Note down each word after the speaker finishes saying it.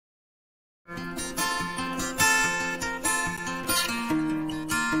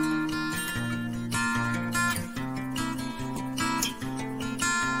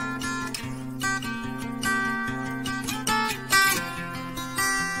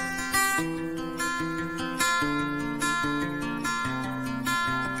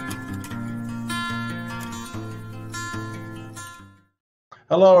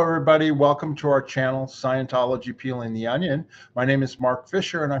Hello, everybody. Welcome to our channel, Scientology Peeling the Onion. My name is Mark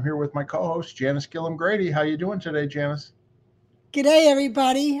Fisher, and I'm here with my co-host, Janice Gillum-Grady. How you doing today, Janice? G'day,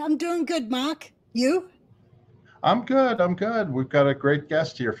 everybody. I'm doing good, Mark. You? I'm good. I'm good. We've got a great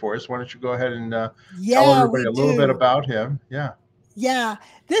guest here for us. Why don't you go ahead and tell Yeah, everybody we a little bit do. about him? Yeah. Yeah,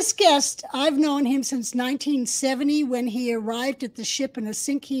 this guest, I've known him since 1970 when he arrived at the ship in a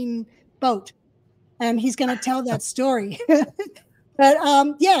sinking boat, and he's going to tell that story. But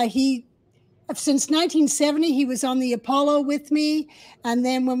yeah, since 1970, he was on the Apollo with me. And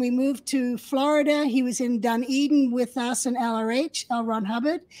then when we moved to Florida, he was in Dunedin with us in LRH, L. Ron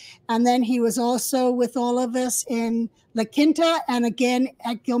Hubbard. And then he was also with all of us in LaQuinta and again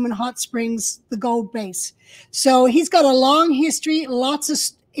at Gilman Hot Springs, the Gold Base. So he's got a long history, lots of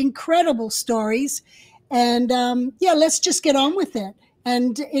incredible stories. And yeah, let's just get on with it.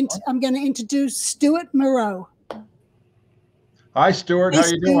 And I'm going to introduce Stuart Moreau. Hi, Stuart. How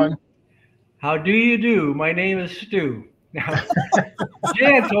you doing? How do you do? My name is Stu. Now,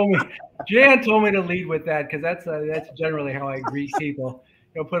 Jan told me to lead with that because that's generally how I greet people.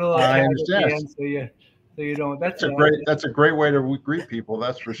 Put a little tag at the end so you don't. That's a great way to greet people.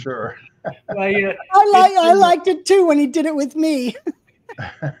 That's for sure. I liked it too when he did it with me.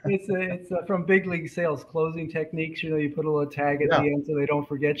 It's from Big League Sales closing techniques. You put a little tag at the end so they don't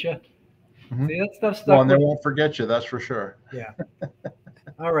forget you. Mm-hmm. See, that stuff stuck. Well, and they won't forget you. That's for sure. Yeah.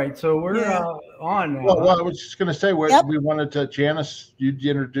 All right, so we're on now. Well, I was just going to say, we wanted to, Janice, you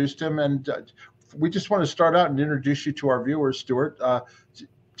introduced him, and we just want to start out and introduce you to our viewers, Stuart.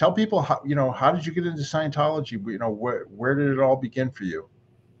 Tell people, how did you get into Scientology? Where did it all begin for you?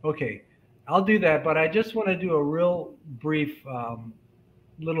 Okay, I'll do that, but I just want to do a real brief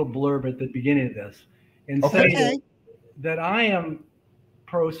little blurb at the beginning of this and say that I am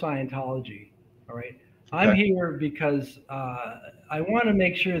pro-Scientology, all right? I'm here because I want to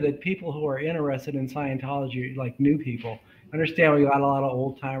make sure that people who are interested in Scientology, like new people, understand we got a lot of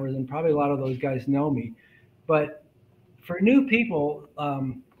old timers and probably a lot of those guys know me. But for new people,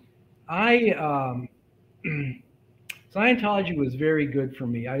 Scientology was very good for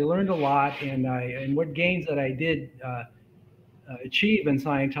me. I learned a lot, and what gains that I did achieve in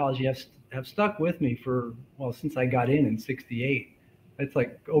Scientology have stuck with me since I got in '68. That's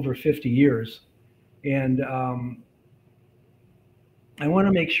like over 50 years. And I want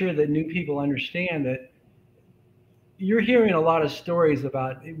to make sure that new people understand that you're hearing a lot of stories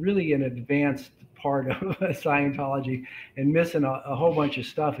about really an advanced part of Scientology and missing a whole bunch of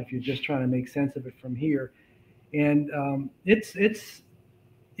stuff if you're just trying to make sense of it from here. And it's if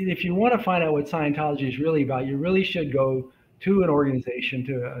you want to find out what Scientology is really about, you really should go to an organization,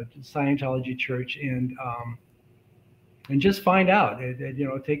 to a Scientology church, and just find out.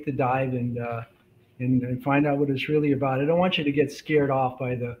 Take the dive and find out what it's really about. I don't want you to get scared off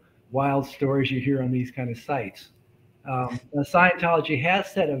by the wild stories you hear on these kind of sites. Scientology has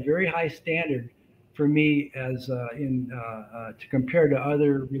set a very high standard for me as to compare to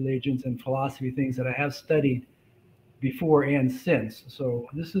other religions and philosophy things that I have studied before and since. So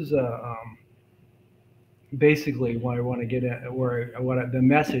this is basically what I want to get at, the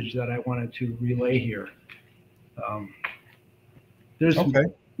message that I wanted to relay here. Okay.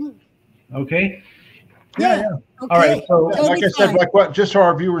 Yeah. Okay. All right. So, like I said, just so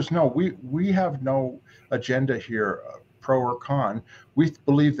our viewers know, we have no agenda here, pro or con. We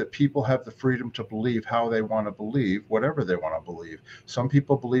believe that people have the freedom to believe how they want to believe, whatever they want to believe. Some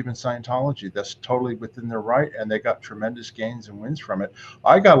people believe in Scientology. That's totally within their right, and they got tremendous gains and wins from it.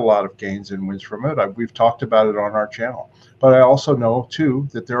 I got a lot of gains and wins from it. We've talked about it on our channel. But I also know, too,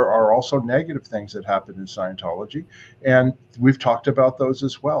 that there are also negative things that happen in Scientology, and we've talked about those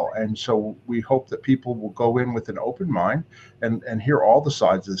as well. And so we hope that people will go in with an open mind and hear all the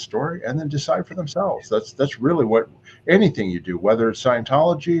sides of the story and then decide for themselves. That's really what anything you do, whether it's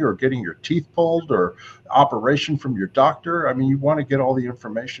Scientology or getting your teeth pulled or operation from your doctor. I mean, you want to get all the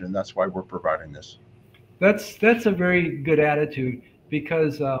information, and that's why we're providing this. That's a very good attitude,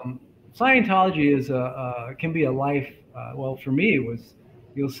 because Scientology is can be a life. Well, for me, it was.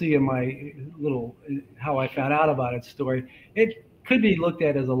 You'll see in my little how I found out about it story. It could be looked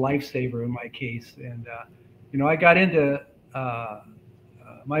at as a lifesaver in my case, and I got into.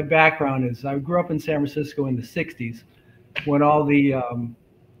 My background is I grew up in San Francisco in the '60s, when all the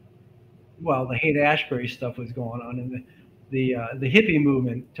the Haight-Ashbury stuff was going on, and the hippie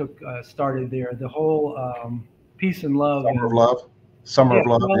movement started there. The whole peace and love. Summer of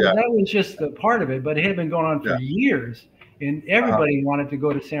Love. Yeah. That was just a part of it, but it had been going on for years, and everybody wanted to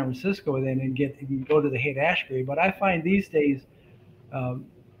go to San Francisco then and go to the Haight-Ashbury. But I find these days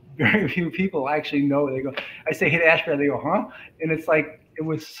very few people actually know. They go, I say Haight-Ashbury, they go, huh? And it's like, it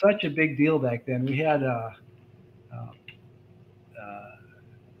was such a big deal back then. We had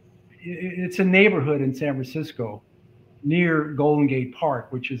it's a neighborhood in San Francisco near Golden Gate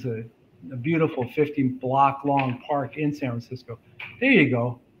Park, which is a beautiful 50-block long park in San Francisco. There you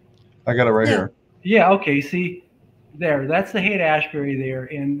go. I got it right here. Yeah. Okay. See, there. That's the Haight-Ashbury there,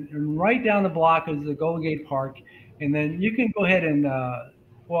 and right down the block is the Golden Gate Park, and then you can go ahead and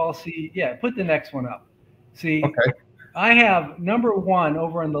well, see. Yeah. Put the next one up. See. Okay. I have number 1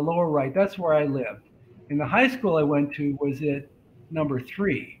 over on the lower right. That's where I lived. And the high school I went to was at number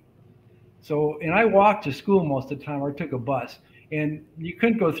 3. So, and I walked to school most of the time, or took a bus. And you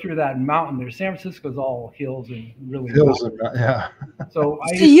couldn't go through that mountain there. San Francisco's all hills and really hills. Yeah. So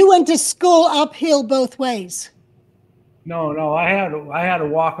you went to school uphill both ways. No, I had to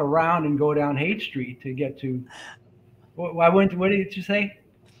walk around and go down Haight Street to get to. What did you say?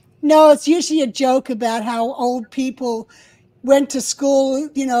 No, it's usually a joke about how old people went to school,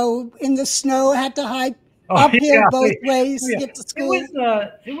 you know, in the snow, had to hike uphill both ways to get to school.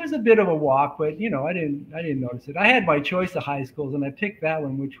 It was a bit of a walk, but you know, I didn't notice it. I had my choice of high schools, and I picked that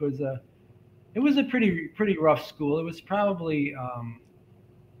one, which was a pretty rough school. It was probably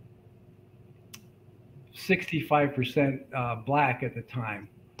 65% black at the time,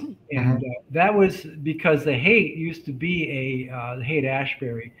 and that was because the Haight used to be the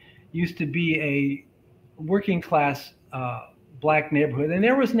Haight-Ashbury used to be a working class black neighborhood, and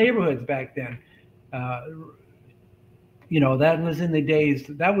there was neighborhoods back then. You know, that was in the days.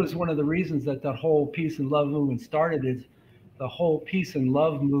 That was one of the reasons that the whole peace and love movement started. Is the whole peace and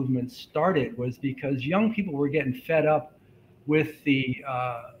love movement started was because young people were getting fed up with the.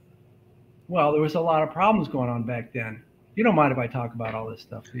 Well, there was a lot of problems going on back then. You don't mind if I talk about all this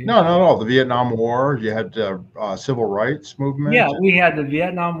stuff, do you? No, not at all. The Vietnam War. You had civil rights movement. Yeah, we had the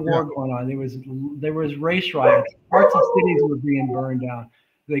Vietnam War going on. There was race riots. Parts of cities were being burned down.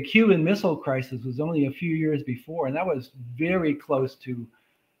 The Cuban Missile Crisis was only a few years before, and that was very close to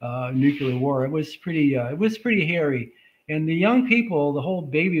nuclear war. It was pretty hairy. And the young people, the whole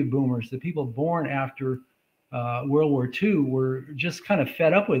baby boomers, the people born after World War II, were just kind of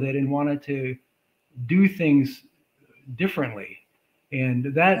fed up with it and wanted to do things differently.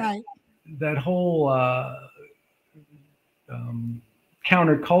 And that whole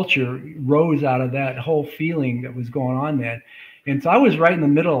counterculture rose out of that whole feeling that was going on then. And so I was right in the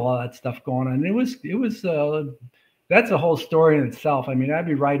middle of all that stuff going on. And it was that's a whole story in itself. I mean, I'd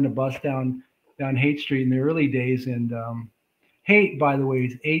be riding a bus down Haight Street in the early days, and Haight, by the way,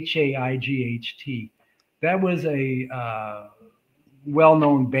 is H-A-I-G-H-T. That was a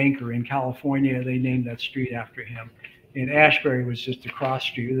well-known banker in California. They named that street after him. And Ashbury was just across the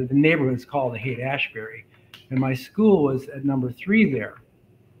street. The neighborhood's called the Haight-Ashbury. And my school was at number 3 there.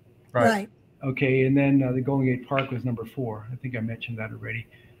 Right. Okay, and then the Golden Gate Park was number 4. I think I mentioned that already.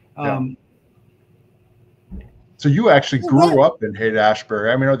 So you actually grew up in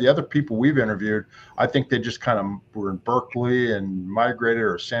Haight-Ashbury. I mean, the other people we've interviewed, I think they just kind of were in Berkeley and migrated,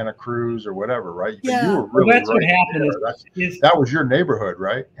 or Santa Cruz or whatever, right? Yeah. You were really that's what happened. That was your neighborhood,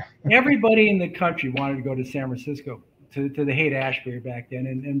 right? Everybody in the country wanted to go to San Francisco, to the Haight-Ashbury back then.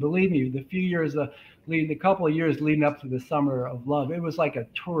 And believe me, the couple of years leading up to the Summer of Love, it was like a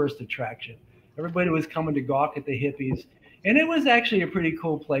tourist attraction. Everybody was coming to gawk at the hippies. And it was actually a pretty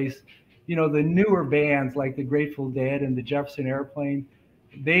cool place. You know, the newer bands like the Grateful Dead and the Jefferson Airplane,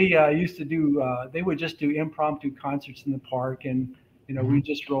 they used to do, they would just do impromptu concerts in the park, and, you know, we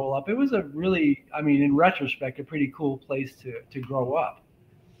just roll up. It was a really, I mean, in retrospect, a pretty cool place to grow up.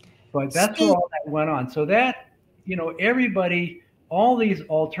 But that's where all that went on. So that, you know, everybody, all these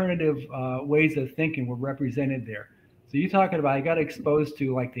alternative ways of thinking were represented there. So you're talking about, I got exposed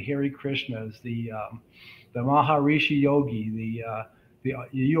to like the Hare Krishnas, the Maharishi Yogi, the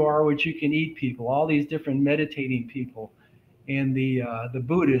you are what you can eat people, all these different meditating people, and the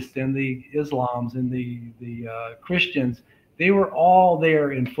Buddhists and the Islams and the Christians. They were all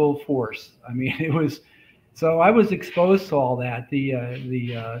there in full force. I mean, it was, so I was exposed to all that.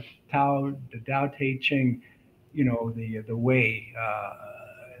 The Tao Te Ching, you know, the Way,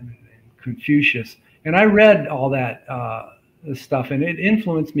 and Confucius. And I read all that stuff, and it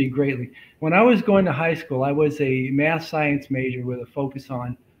influenced me greatly. When I was going to high school, I was a math science major with a focus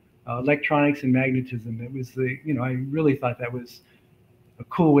on electronics and magnetism. It was I really thought that was a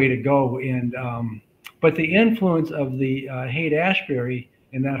cool way to go. And but the influence of the Haight-Ashbury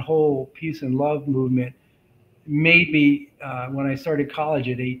and that whole peace and love movement made me, when I started college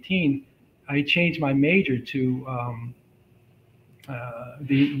at 18, I changed my major to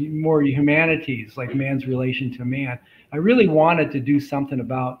the more humanities, like man's relation to man. I really wanted to do something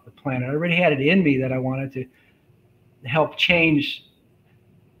about the planet. I already had it in me that I wanted to help change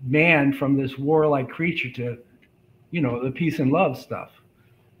man from this warlike creature to, you know, the peace and love stuff.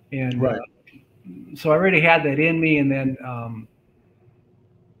 And right. So I already had that in me. And then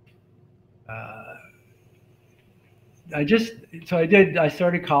I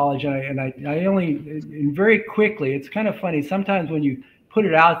started college, and I only, and very quickly, it's kind of funny. Sometimes when you put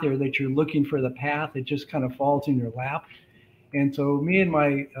it out there that you're looking for the path, it just kind of falls in your lap. And so me and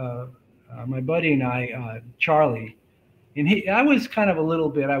my buddy and I, Charlie, and I was kind of a little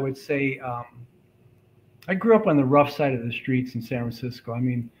bit, I would say, I grew up on the rough side of the streets in San Francisco. I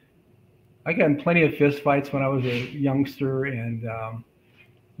mean, I got in plenty of fist fights when I was a youngster, and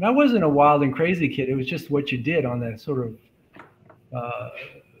I wasn't a wild and crazy kid. It was just what you did on that sort of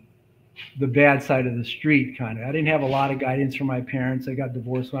the bad side of the street, kind of. I didn't have a lot of guidance from my parents. I got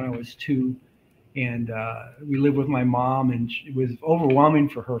divorced when I was 2, and we lived with my mom, and it was overwhelming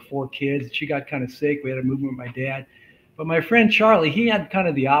for her 4 kids. She got kind of sick. We had to move with my dad. But my friend Charlie, he had kind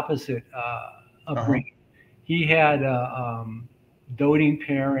of the opposite upbringing. He had doting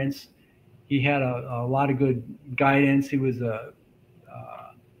parents. He had a lot of good guidance. He was a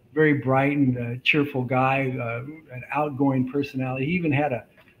very bright and cheerful guy, an outgoing personality. He even had a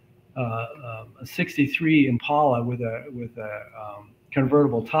 63 Impala with a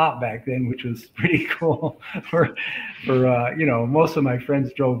convertible top back then, which was pretty cool. for you know, most of my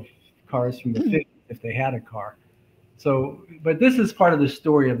friends drove cars from the 50s if they had a car. So, but this is part of the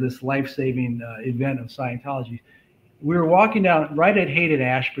story of this life-saving event of Scientology. We were walking down right at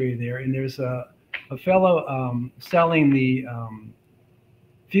Haight-Ashbury there, and there's a fellow selling the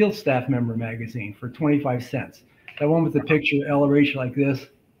Field Staff Member magazine for 25 cents. That one with the picture elevation like this,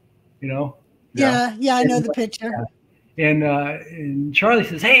 you know? Yeah, I know the picture. And Charlie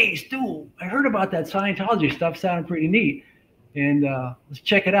says, "Hey, Stu, I heard about that Scientology stuff. Sounded pretty neat. And let's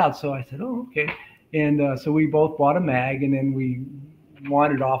check it out." So I said, "Oh, okay." And so we both bought a mag, and then we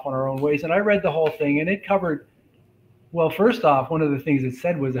wandered off on our own ways. And I read the whole thing, and it covered, well, first off, one of the things it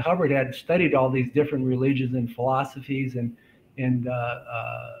said was that Hubbard had studied all these different religions and philosophies and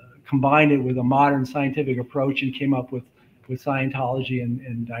combined it with a modern scientific approach and came up with Scientology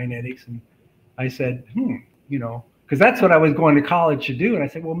and Dianetics. And I said, you know, because that's what I was going to college to do. And I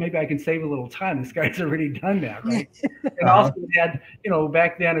said, well, maybe I can save a little time. This guy's already done that, right? And also it had, you know,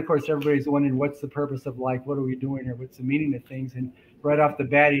 back then, of course, everybody's wondering, what's the purpose of life? What are we doing here? What's the meaning of things? And right off the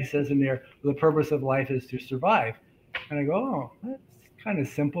bat, he says in there, the purpose of life is to survive. And I go, oh, that's kind of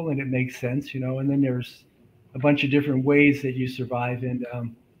simple, and it makes sense, you know. And then there's a bunch of different ways that you survive. And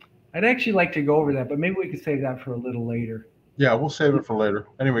I'd actually like to go over that, but maybe we could save that for a little later. Yeah, we'll save it for later.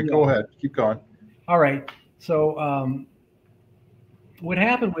 Anyway, Go ahead. Keep going. All right. So what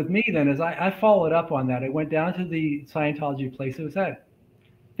happened with me then is I followed up on that. I went down to the Scientology place. It was at, I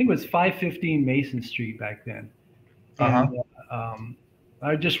think it was 515 Mason Street back then. And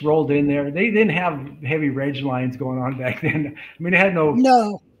I just rolled in there. They didn't have heavy reg lines going on back then. I mean, they had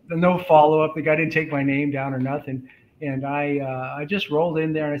no follow-up. The guy didn't take my name down or nothing. And I just rolled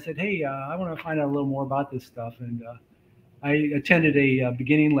in there and I said, hey, I want to find out a little more about this stuff. And I attended a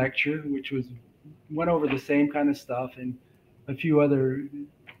beginning lecture, which went over the same kind of stuff and a few other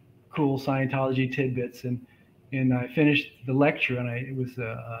cool Scientology tidbits. And I finished the lecture, and I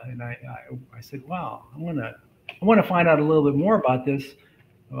said, wow, I want to find out a little bit more about this.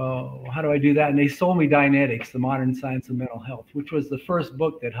 How do I do that? And they sold me Dianetics, The Modern Science of Mental Health, which was the first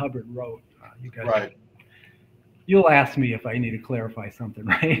book that Hubbard wrote. You guys, right. You'll ask me if I need to clarify something,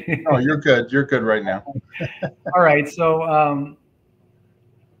 right? Oh, you're good. You're good right now. All right. So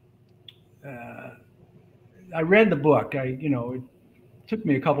I read the book. It took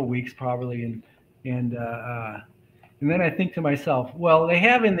me a couple weeks probably, and then I think to myself, well, they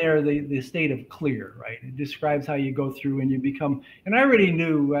have in there the state of clear, right? It describes how you go through and you become, and I already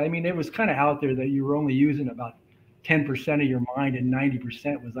knew, I mean, it was kind of out there that you were only using about 10% of your mind and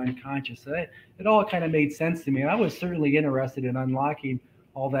 90% was unconscious. So it all kind of made sense to me. And I was certainly interested in unlocking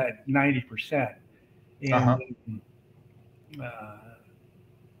all that 90%.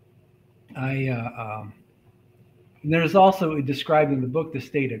 And there's also described in the book the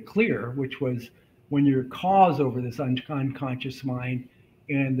state of clear, which was when you're caused over this unconscious mind.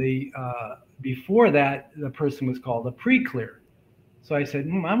 And before that, the person was called a pre-clear. So I said,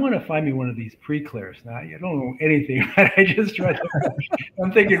 I want to find me one of these pre-clears. Now, I don't know anything, right? I just read the book.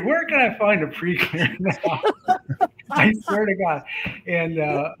 I'm thinking, where can I find a pre-clear now? I swear to God. And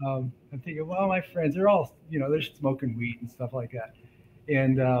I'm thinking, well, my friends, they're all, they're smoking weed and stuff like that.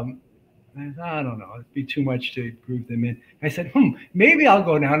 And I don't know, it'd be too much to group them in. I said, maybe I'll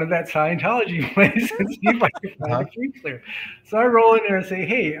go down to that Scientology place and see if I can find a pre-clear. So I roll in there and say,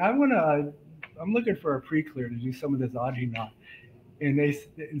 hey, I'm looking for a pre-clear to do some of this Aji knot.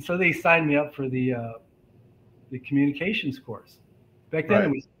 and so they signed me up for the communications course. Back then, Right.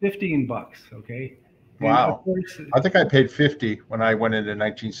 it was $15. Okay. Wow. I think I paid 50 when I went into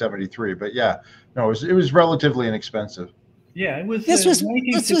 1973, but yeah, no, it was relatively inexpensive. Yeah, it was. This was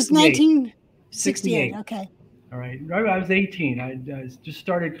 1968. Okay. All right. I was 18. I just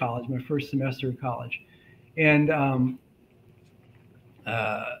started college, my first semester of college, and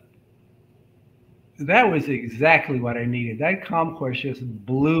that was exactly what I needed. That comm course just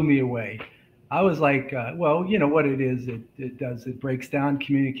blew me away. I was like, well, you know what it is. It does. It breaks down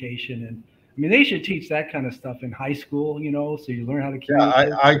communication, and I mean, they should teach that kind of stuff in high school, you know, so you learn how to communicate.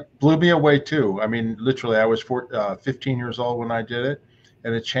 Yeah, I blew me away too. I mean, literally, I was 15 years old when I did it,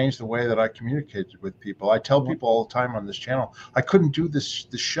 and it changed the way that I communicated with people. I tell people all the time on this channel, I couldn't do this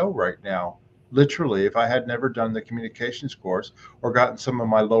show right now, literally, if I had never done the communications course or gotten some of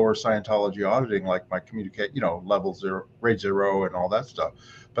my lower Scientology auditing, like my level 0, grade 0, and all that stuff.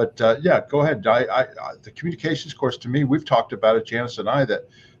 But yeah, go ahead. The communications course, to me, we've talked about it, Janice and I, that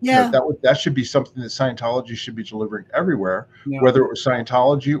that should be something that Scientology should be delivering everywhere, whether it was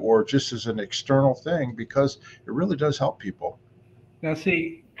Scientology or just as an external thing, because it really does help people. Now,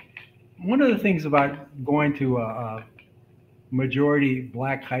 see, one of the things about going to a majority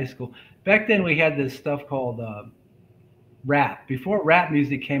black high school, back then we had this stuff called rap. Before rap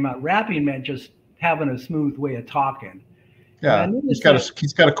music came out, rapping meant just having a smooth way of talking. Yeah, he's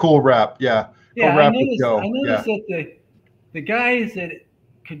got a cool rap. Yeah, yeah. I noticed that the guys that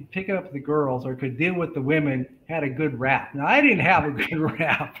could pick up the girls or could deal with the women had a good rap. Now, I didn't have a good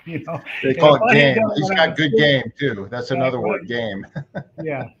rap, you know. They call it game. He's got good game too. That's another word, game.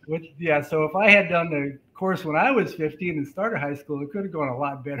 Yeah. So if I had done the course when I was 15 and started high school, it could have gone a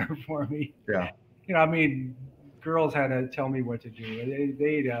lot better for me. Yeah. You know, I mean, girls had to tell me what to do.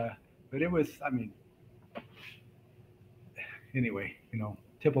 But it was, I mean. Anyway, you know,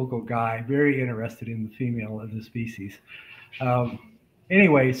 typical guy, very interested in the female of the species.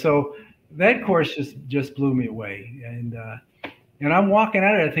 Anyway, so that course just blew me away, and I'm walking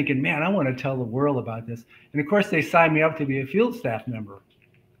out of there thinking, man, I want to tell the world about this. And of course, they signed me up to be a field staff member,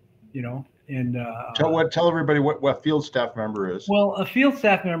 you know. And tell everybody what field staff member is. Well, a field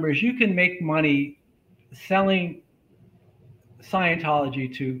staff member is you can make money selling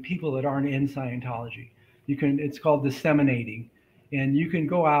Scientology to people that aren't in Scientology. It's called disseminating, and you can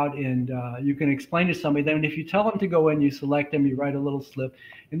go out and you can explain to somebody. Then if you tell them to go in, you select them, you write a little slip,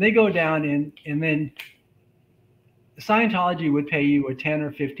 and they go down and then Scientology would pay you a 10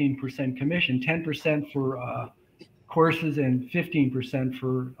 or 15% commission, 10% for courses and 15%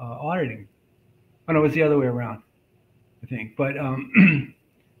 for auditing. Oh, no, it was the other way around, I think. But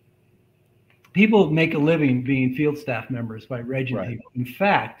people make a living being field staff members by regging people. In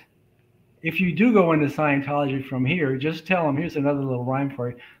fact, if you do go into Scientology from here, just tell them, here's another little rhyme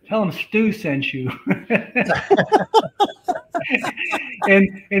for you. Tell them Stu sent you. and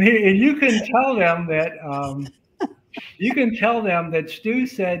you can tell them that Stu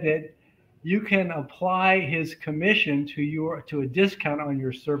said that you can apply his commission to a discount on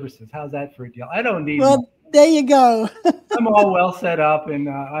your services. How's that for a deal? I don't need there you go. I'm all well set up, and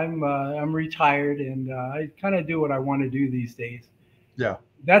I'm retired, and I kind of do what I want to do these days. Yeah.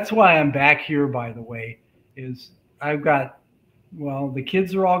 That's why I'm back here, by the way, is I've got, well, the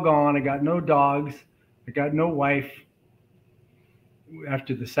kids are all gone. I got no dogs. I got no wife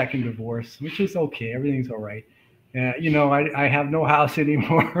after the second divorce, which is okay. Everything's all right. You know, I have no house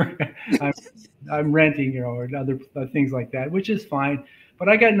anymore. I'm renting, you know, or other things like that, which is fine. But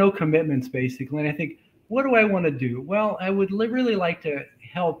I got no commitments, basically. And I think, what do I want to do? Well, I would really like to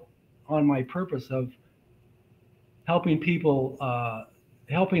help on my purpose of helping people,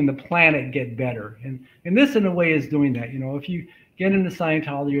 helping the planet get better. And this, in a way, is doing that. You know, if you get into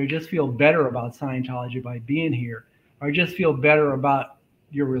Scientology or just feel better about Scientology by being here, or just feel better about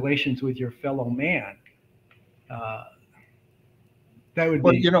your relations with your fellow man, that would be.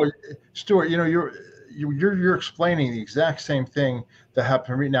 Well, you know, Stuart, you know, you're explaining the exact same thing that happened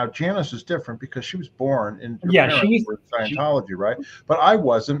to me. Now, Janice is different because she was born in Scientology, right? But I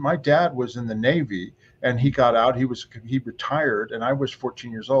wasn't. My dad was in the Navy, and he got out. He retired, and I was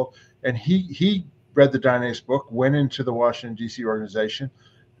 14 years old. And he read the Dynamis book, went into the Washington D.C. organization,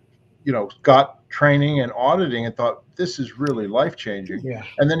 you know, got training and auditing, and thought, this is really life changing. Yeah.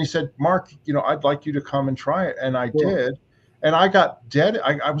 And then he said, Mark, you know, I'd like you to come and try it, and I did. And I got dead.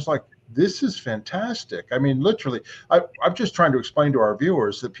 I was like, this is fantastic. I mean, literally, I'm just trying to explain to our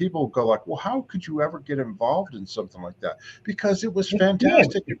viewers that people go like, well, how could you ever get involved in something like that? Because it was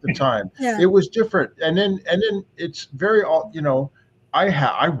fantastic at the time. Yeah. It was different. And then it's very, you know,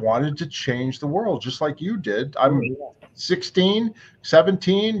 I wanted to change the world just like you did. 16,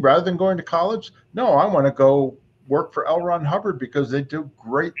 17, rather than going to college? No, I want to go work for L. Ron Hubbard because they do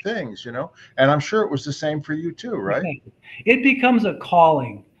great things, you know? And I'm sure it was the same for you too, right? It becomes a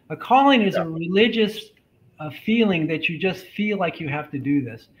calling. A calling is a religious feeling that you just feel like you have to do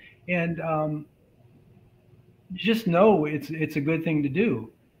this. And you just know it's a good thing to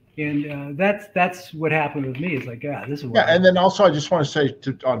do. And that's what happened with me. It's like, this is what and then also I just want to say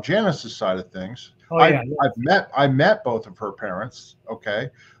on Janice's side of things, I met both of her parents. Okay.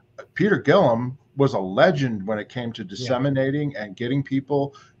 Peter Gillum was a legend when it came to disseminating and getting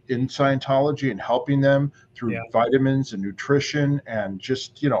people in Scientology and helping them through vitamins and nutrition and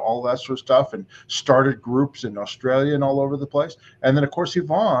just, you know, all that sort of stuff, and started groups in Australia and all over the place. And then of course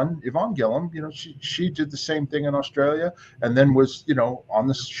Yvonne Gillum, you know, she did the same thing in Australia, and then was, you know, on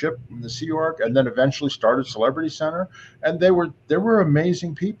the ship in the Sea Org, and then eventually started Celebrity Center. And they were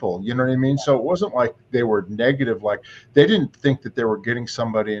amazing people, you know what I mean? So it wasn't like they were negative, like they didn't think that they were getting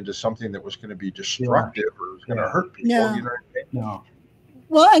somebody into something that was going to be destructive or was going to hurt people, you know what I mean? No.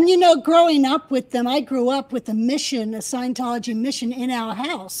 Well, and you know, growing up with them, I grew up with a Scientology mission in our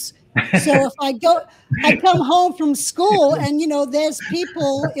house. So if I come home from school and, you know, there's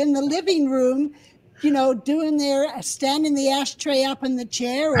people in the living room, you know, standing the ashtray up in the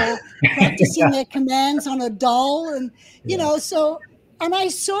chair or practicing their commands on a doll. And, you know, and I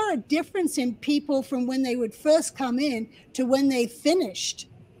saw a difference in people from when they would first come in to when they finished,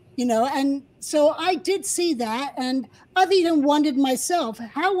 you know, and so I did see that. And I've even wondered myself,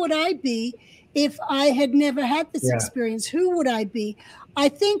 how would I be if I had never had this experience? Who would I be? I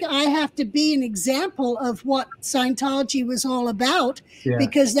think I have to be an example of what Scientology was all about,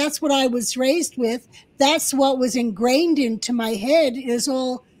 because that's what I was raised with. That's what was ingrained into my head, is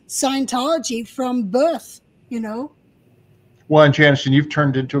all Scientology from birth, you know? Well, and Janice, you've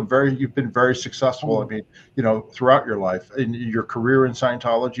been very successful. I mean, you know, throughout your life, in your career in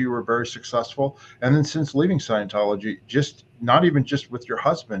Scientology, you were very successful. And then since leaving Scientology, just not even just with your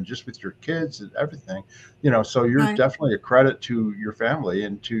husband, just with your kids and everything, you know, so you're definitely a credit to your family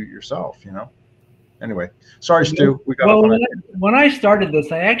and to yourself, you know. Anyway, sorry, Stu. When I started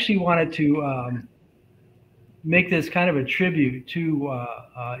this, I actually wanted to make this kind of a tribute to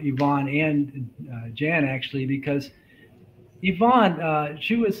Yvonne and Jan, actually, because Yvonne,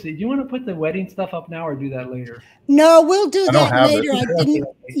 she was. Do you want to put the wedding stuff up now or do that later? No, we'll do that later.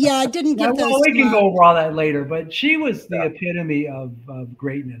 I didn't get those. Well, we can go over all that later. But she was the epitome of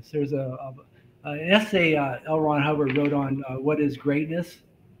greatness. There's an essay L. Ron Hubbard wrote on what is greatness,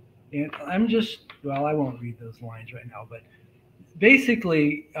 and I won't read those lines right now. But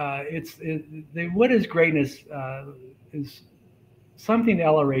basically, what is greatness is something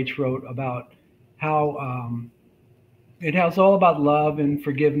LRH wrote about how. It has all about love and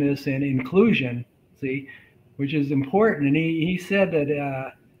forgiveness and inclusion, which is important. And he said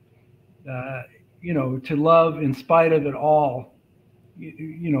that, you know, to love in spite of it all,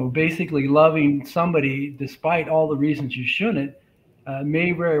 you know, basically loving somebody despite all the reasons you shouldn't,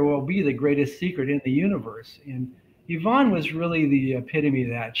 may very well be the greatest secret in the universe. And Yvonne was really the epitome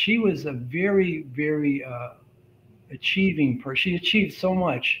of that. She was a very, very achieving person. She achieved so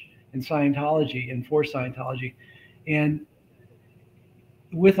much in Scientology and for Scientology. And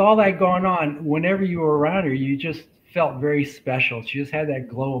with all that going on, whenever you were around her, you just felt very special. She just had that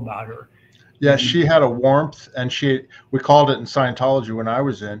glow about her. Yeah, she had a warmth, and we called it in Scientology when I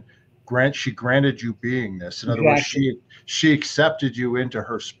was in, she granted you beingness. In other words, she accepted you into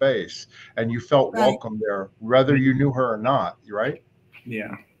her space, and you felt welcome there, whether you knew her or not, right?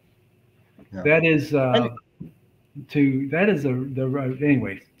 Yeah. That is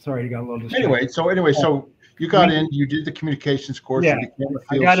anyway, sorry, I got a little distracted. Anyway, so you got in, you did the communications course. Yeah,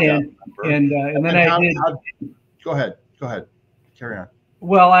 I got in, and then I did. Go ahead, carry on.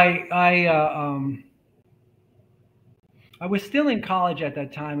 Well, I was still in college at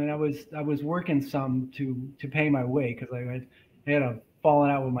that time, and I was working some to pay my way, because I had a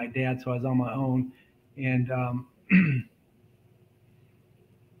falling out with my dad, so I was on my own, and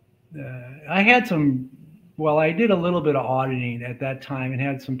I had some. Well, I did a little bit of auditing at that time and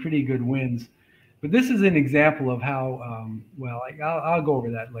had some pretty good wins. But this is an example of how, I'll go over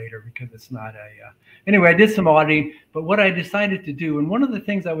that later, because it's not anyway, I did some auditing, but what I decided to do, and one of the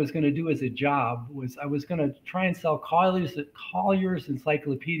things I was going to do as a job was I was going to try and sell Collier's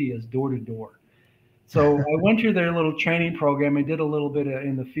encyclopedias door to door. So I went through their little training program. I did a little bit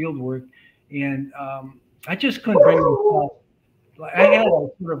in the field work, and I just couldn't bring myself. I had a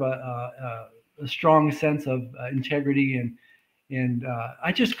sort of a strong sense of integrity, and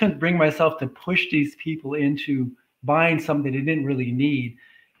I just couldn't bring myself to push these people into buying something they didn't really need.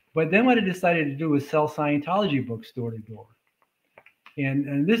 But then what I decided to do was sell Scientology books door to door.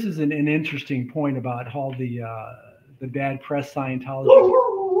 And this is an interesting point about all the bad press Scientology.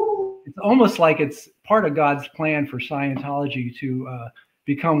 It's almost like it's part of God's plan for Scientology to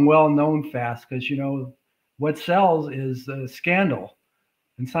become well known fast, because you know what sells is scandal,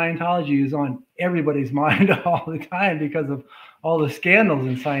 and Scientology is on everybody's mind all the time because of all the scandals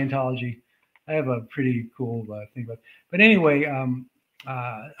in Scientology. I have a pretty cool thing, but anyway,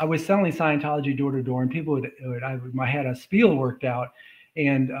 I was selling Scientology door to door, and people I had a spiel worked out,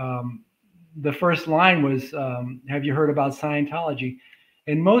 and the first line was, "Have you heard about Scientology?"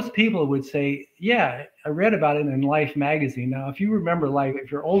 And most people would say, "Yeah, I read about it in Life magazine." Now, if you remember Life,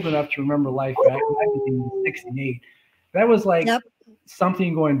 if you're old enough to remember Life magazine in '68, that was like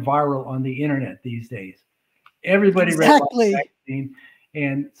something going viral on the internet these days. Everybody read Life magazine,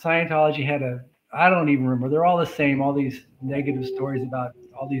 and Scientology had I don't even remember. They're all the same. All these negative stories about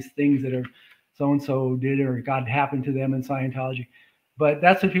all these things that are so-and-so did or got happened to them in Scientology. But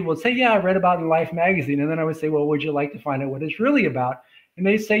that's what people would say. Yeah, I read about it in Life magazine. And then I would say, well, would you like to find out what it's really about? And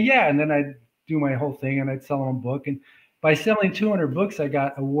they'd say, yeah. And then I'd do my whole thing, and I'd sell them a book. And by selling 200 books, I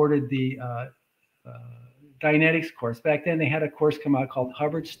got awarded the Dianetics course. Back then, they had a course come out called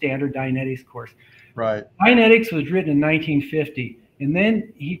Hubbard Standard Dianetics course. Right. Dianetics was written in 1950. And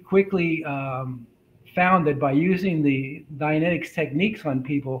then he quickly found that by using the Dianetics techniques on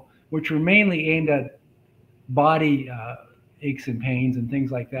people, which were mainly aimed at body aches and pains and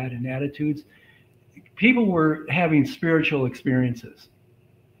things like that, and attitudes, people were having spiritual experiences.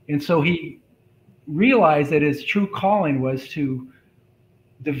 And so he realized that his true calling was to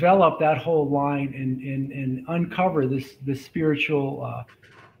develop that whole line and uncover this spiritual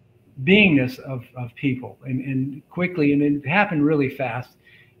beingness of people, and quickly, and it happened really fast.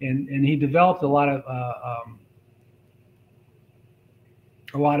 And he developed a lot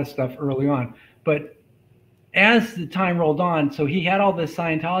of stuff early on. But as the time rolled on, so he had all this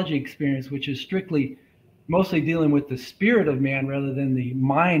Scientology experience, which is strictly mostly dealing with the spirit of man rather than the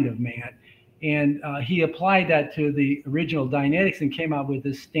mind of man. And he applied that to the original Dianetics and came out with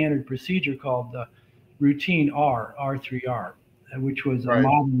this standard procedure called Routine R3R, which was a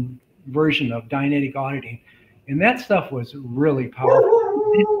modern version of Dianetic auditing. And that stuff was really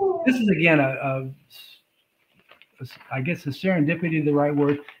powerful. This is, again, I guess a serendipity is the right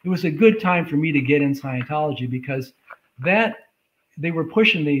word. It was a good time for me to get in Scientology, because they were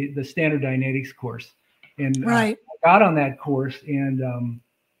pushing the standard Dianetics course. And I got on that course, and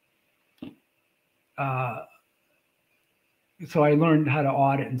so I learned how to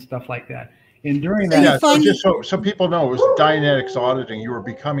audit and stuff like that. And during that, so just so people know, it was Dianetics auditing. You were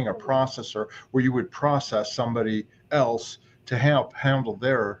becoming a processor where you would process somebody else to help handle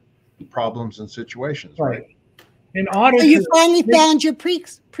their problems and situations, right? An auditor, so you finally found your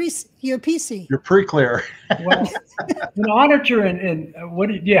PC. Your pre-clear. Well, an auditor and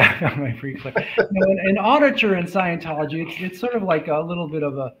my pre-clear. An auditor in Scientology, it's sort of like a little bit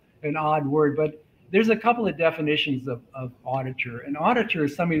of an odd word, but there's a couple of definitions of auditor. An auditor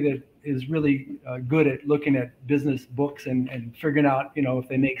is somebody that is really good at looking at business books and figuring out, if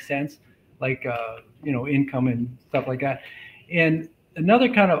they make sense, like, income and stuff like that. And another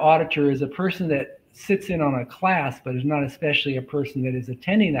kind of auditor is a person that sits in on a class, but is not especially a person that is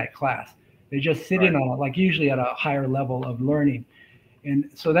attending that class. They just sit in on it, like usually at a higher level of learning. And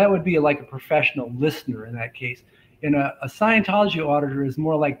so that would be like a professional listener in that case. And a Scientology auditor is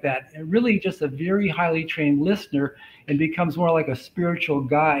more like that, and really just a very highly trained listener, and becomes more like a spiritual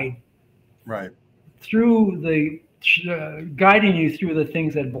guide, through guiding you through the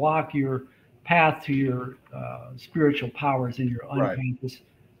things that block your path to your spiritual powers in your unconscious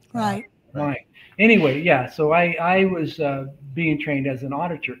mind. Anyway, so I was being trained as an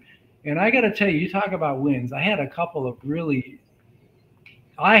auditor, and I got to tell you, you talk about wins. I had a couple of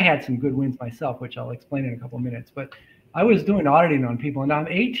I had some good wins myself, which I'll explain in a couple of minutes. But I was doing auditing on people, and I'm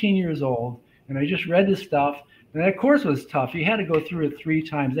 18 years old, and I just read this stuff. And that course was tough. You had to go through it 3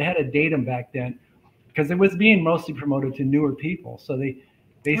 times. They had to date them back then, because it was being mostly promoted to newer people. So they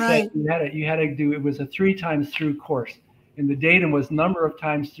said you had to do, it was a 3 times through course, and the datum was number of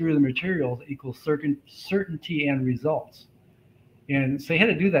times through the materials equals certainty and results. And so you had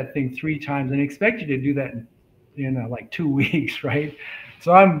to do that thing 3 times, and they expect you to do that in like 2 weeks, right?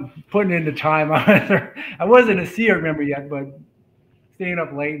 So I'm putting in the time. I wasn't a seer member yet, but staying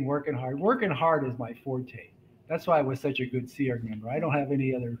up late and working hard. Working hard is my forte. That's why I was such a good seer member. I don't have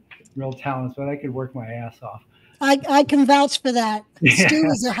any other real talents, but I could work my ass off. I can vouch for that. Stu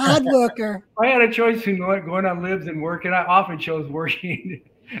is a hard worker. I had a choice between going on libs and working. I often chose working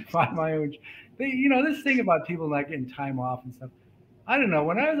by my own. This thing about people not getting time off and stuff. I don't know.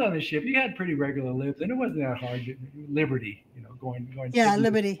 When I was on the ship, you had pretty regular libs, and it wasn't that hard. Liberty, going. Yeah,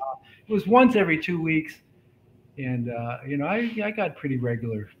 Liberty. It was once every 2 weeks, and I got pretty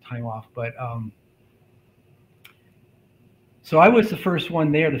regular time off. But so I was the first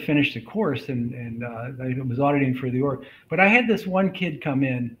one there to finish the course, and I was auditing for the org. But I had this one kid come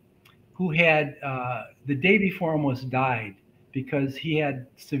in who had the day before almost died because he had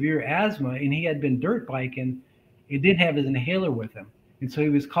severe asthma, and he had been dirt biking. He didn't have his inhaler with him. And so he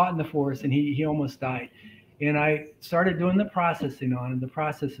was caught in the forest, and he almost died. And I started doing the processes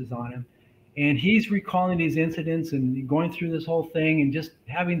on him. And he's recalling these incidents and going through this whole thing and just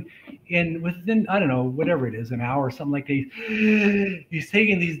and within, I don't know, whatever it is, an hour or something like that, he's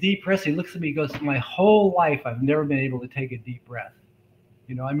taking these deep breaths. He looks at me, he goes, my whole life, I've never been able to take a deep breath.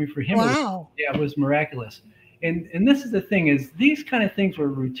 For him, wow. It was miraculous. And this is the thing, is these kind of things were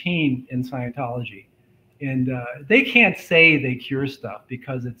routine in Scientology. And they can't say they cure stuff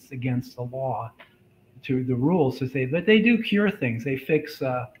because it's against the law, to the rules to say, but they do cure things. They fix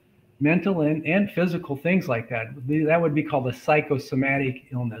mental and physical things like that. That would be called a psychosomatic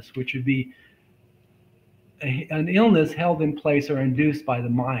illness, which would be an illness held in place or induced by the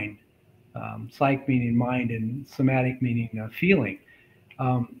mind. Psych meaning mind, and somatic meaning feeling.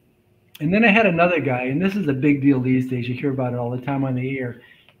 And then I had another guy, and this is a big deal these days. You hear about it all the time on the air.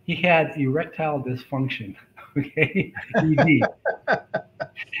 He had erectile dysfunction, okay? ED.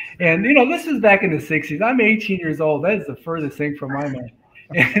 And, this is back in the 60s. I'm 18 years old. That is the furthest thing from my mind.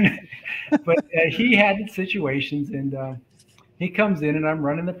 But he had situations, and he comes in, and I'm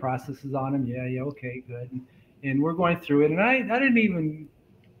running the processes on him. Yeah, okay, good. And we're going through it. And I didn't even,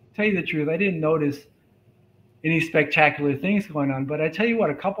 tell you the truth, I didn't notice any spectacular things going on. But I tell you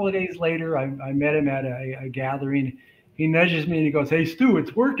what, a couple of days later, I met him at a gathering. He nudges me and he goes, "Hey, Stu,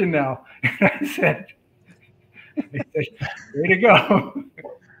 it's working now." And I said, "Way to go."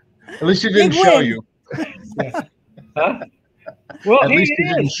 At least he didn't show you. Yeah. Huh? Well, at least he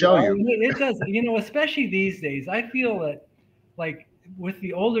didn't show you. It does. Especially these days, I feel that, like, with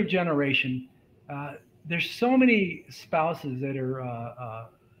the older generation, there's so many spouses that are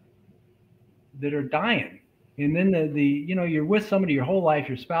dying. And then you're with somebody your whole life,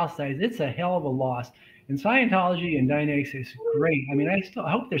 your spouse dies. It's a hell of a loss. And Scientology and Dianetics is great. I mean, I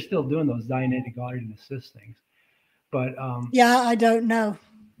hope they're still doing those Dianetic audit and assist things. But yeah, I don't know.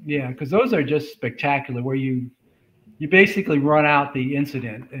 Yeah, because those are just spectacular, where you basically run out the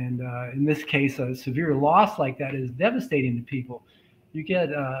incident. And in this case, a severe loss like that is devastating to people. You get,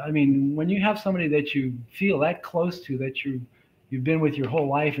 when you have somebody that you feel that close to, that you've been with your whole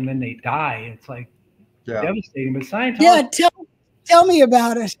life, and then they die, it's like devastating. But Scientology, tell me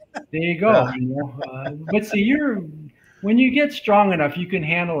about it. There you go. Yeah. But see, when you get strong enough, you can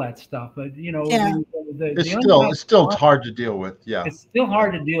handle that stuff. But it's still hard to deal with. Yeah, it's still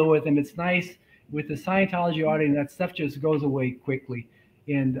hard to deal with, and it's nice with the Scientology auditing. That stuff just goes away quickly.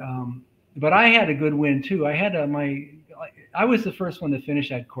 And but I had a good win too. I had I was the first one to finish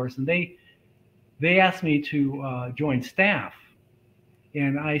that course, and they asked me to join staff.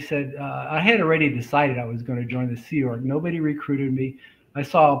 And I said, I had already decided I was going to join the Sea Org. Nobody recruited me. I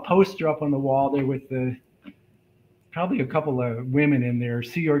saw a poster up on the wall there with probably a couple of women in their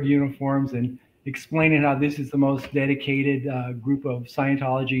Sea Org uniforms, and explaining how this is the most dedicated group of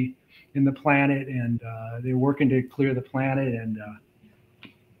Scientology in the planet, and they're working to clear the planet. And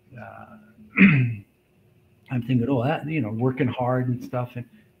I'm thinking, oh, that, working hard and stuff. And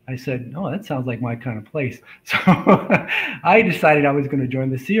I said, "Oh, that sounds like my kind of place." So I decided I was going to join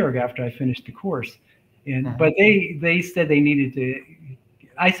the Sea Org after I finished the course. And but they said they needed to.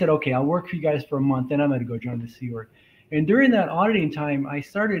 I said, "Okay, I'll work for you guys for a month, then I'm going to go join the Sea Org." And during that auditing time, I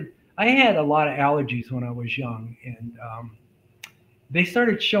had a lot of allergies when I was young, and they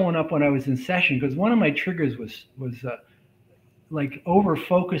started showing up when I was in session, because one of my triggers was like over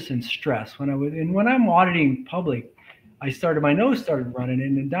focus and stress. When I'm auditing public, my nose started running,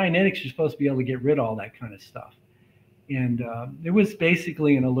 and in Dianetics, you're supposed to be able to get rid of all that kind of stuff. And it was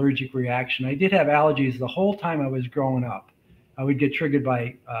basically an allergic reaction. I did have allergies the whole time I was growing up. I would get triggered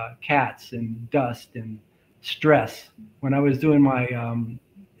by cats and dust and stress. When I was doing my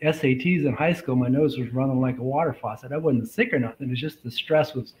SATs in high school, my nose was running like a water faucet. I wasn't sick or nothing. It's just the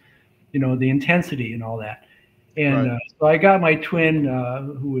stress was, the intensity and all that. And so I got my twin,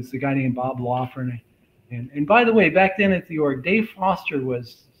 who was the guy named Bob Lawford. And by the way, back then at the org, Dave Foster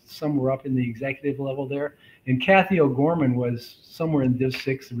was somewhere up in the executive level there, and Kathy O'Gorman was somewhere in Div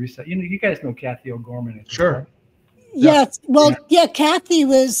 6. You guys know Kathy O'Gorman. Sure. Yes. Well, yeah. Kathy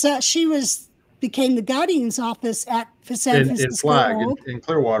was. Became the guardian's office for San Francisco. In Flag, in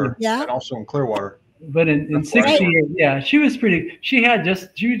Clearwater. Yeah. And also in Clearwater. But in 68, yeah, she was pretty. She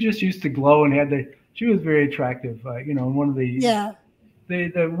just used to glow and she was very attractive. You know, one of the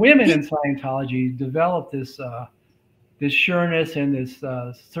the women in Scientology developed this this sureness and this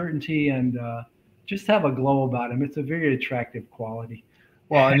certainty and just have a glow about them. It's a very attractive quality.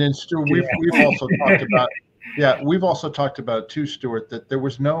 Well, and then Stuart, we've also talked about, we've also talked about too, Stuart, that there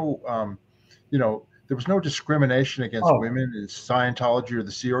was no, you know, there was no discrimination against women in Scientology or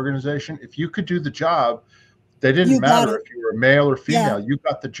the Sea Organization. If you could do the job, they didn't matter if you were male or female. You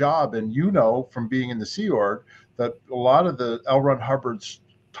got the job, and you know from being in the Sea Org that a lot of the L. Ron Hubbard's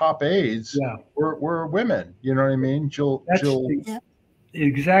top aides were women. You know what I mean? Jill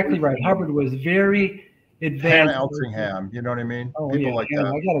exactly right. Hubbard was very advanced. Hannah Eltringham, you know what I mean? Oh, people like Hannah,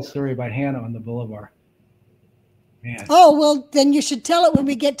 that. I got a story about Hannah on the Boulevard. Man. Oh, well, then you should tell it when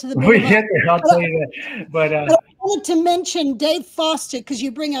we get to the Boulevard. We get there, I'll tell you that. But I wanted to mention Dave Foster because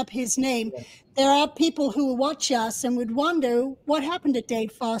you bring up his name. Yeah. There are people who watch us and would wonder what happened to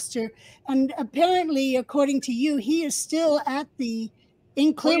Dave Foster. And apparently, according to you, he is still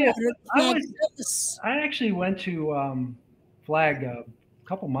in Clearwater. I actually went to Flag a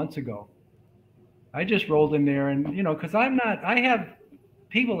couple months ago. I just rolled in there and, you know, because I have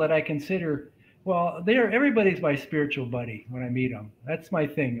people that I consider, well, everybody's my spiritual buddy when I meet them. That's my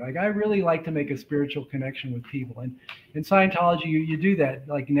thing. Like, I really like to make a spiritual connection with people. And in Scientology, you do that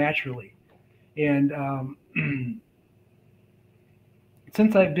like naturally. And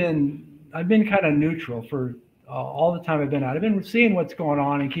since I've been kind of neutral for all the time I've been out. I've been seeing what's going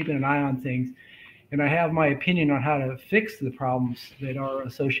on and keeping an eye on things. And I have my opinion on how to fix the problems that are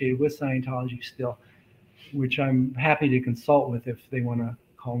associated with Scientology still, which I'm happy to consult with if they want to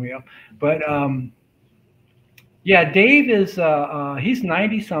call me up. But yeah, Dave is he's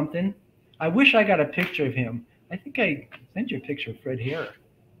 90 something. I wish I got a picture of him. I think I sent you a picture of Fred Harris.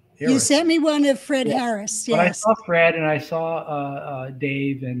 You sent me one of Fred Harris. Yes. But I saw Fred and I saw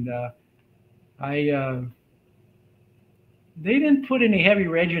Dave, and they didn't put any heavy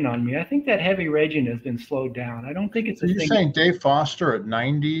regen on me. I think that heavy regen has been slowed down. I don't think it's. So you're saying Dave Foster at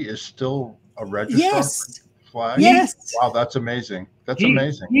 90 is still a registrar flag? Yes. Wow, that's amazing. That's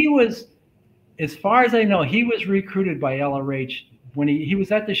amazing. He was, as far as I know, he was recruited by LRH when he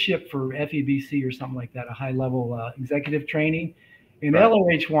was at the ship for FEBC or something like that, a high level executive training, and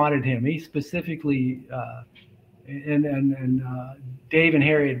LRH wanted him. He specifically. And Dave and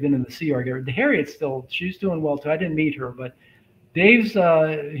Harriet had been in the Sea Org. Harriet's she's doing well too. I didn't meet her, but Dave's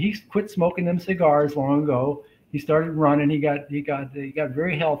he quit smoking them cigars long ago. He started running. He got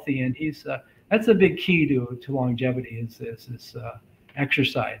very healthy, and he's that's a big key to longevity is this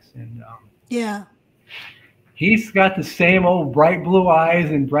exercise. And he's got the same old bright blue eyes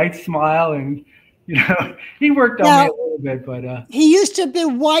and bright smile, and you know, he worked on me a little bit, but he used to be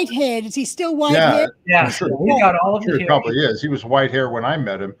white haired. Is he still white haired? Yeah, sure. He got all of his hair. He probably is. He was white hair when I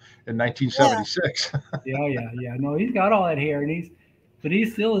met him in 1976. Yeah. No, he's got all that hair, and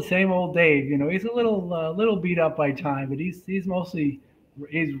he's still the same old Dave. You know, he's a little beat up by time, but he's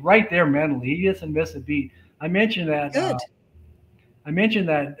right there mentally. He doesn't miss a beat. I mentioned that.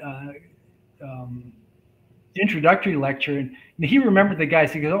 Introductory lecture, and he remembered the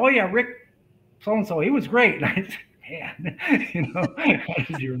guys. He goes, "Oh yeah, Rick." So-and-so, he was great. And I said, man, you know, how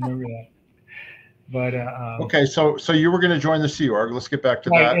did you remember that? But okay, so you were going to join the Sea Org. Let's get back to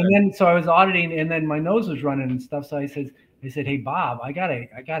that. And then so I was auditing, and then my nose was running and stuff. So I said, hey Bob, I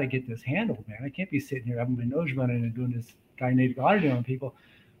gotta get this handled, man. I can't be sitting here having my nose running and doing this kinetic auditing on people.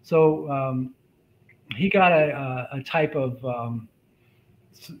 So he got a type of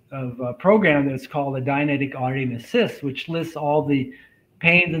program that's called a Dianetic Auditing Assist, which lists all the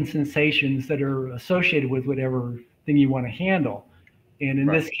pains and sensations that are associated with whatever thing you want to handle. And in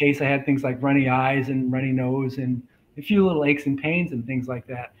this case, I had things like runny eyes and runny nose and a few little aches and pains and things like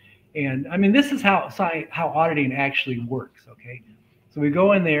that. And I mean, this is how auditing actually works. Okay. So we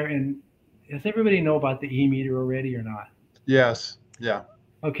go in there, and does everybody know about the E-meter already or not? Yes. Yeah.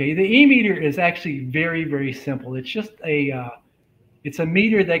 Okay. The E-meter is actually very, very simple. It's just it's a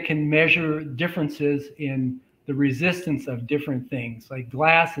meter that can measure differences in the resistance of different things. Like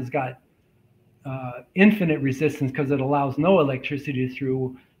glass has got infinite resistance because it allows no electricity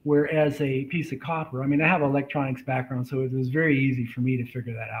through, whereas a piece of copper, I mean, I have an electronics background, so it was very easy for me to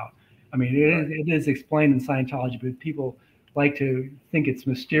figure that out. I mean, it is explained in Scientology, but people like to think it's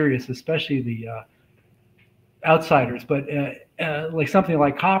mysterious, especially the outsiders. But like something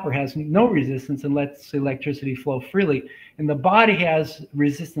like copper has no resistance and lets electricity flow freely. And the body has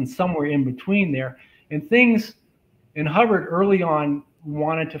resistance somewhere in between there. And things, and Hubbard early on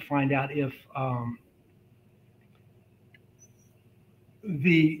wanted to find out if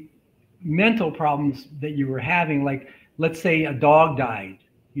the mental problems that you were having, like let's say a dog died,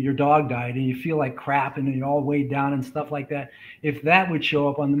 your dog died, and you feel like crap and you're all weighed down and stuff like that, if that would show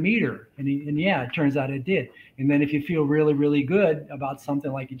up on the meter, and yeah, it turns out it did. And then if you feel really, really good about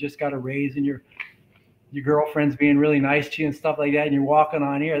something, like you just got a raise and your girlfriend's being really nice to you and stuff like that, and you're walking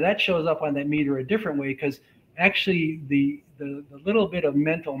on air, that shows up on that meter a different way, because actually the little bit of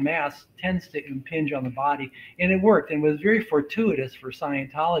mental mass tends to impinge on the body. And it worked, and was very fortuitous for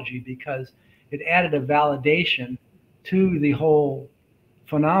Scientology, because it added a validation to the whole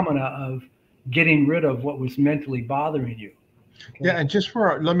phenomena of getting rid of what was mentally bothering you. Okay? Yeah, and just for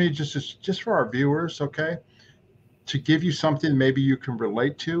our viewers, okay, to give you something maybe you can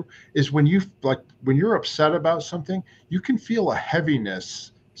relate to, is when you're upset about something, you can feel a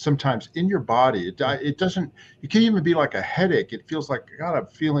heaviness sometimes in your body. It doesn't, you can't even be like a headache. It feels like, God, I'm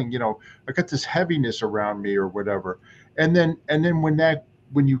feeling, I got this heaviness around me or whatever. And then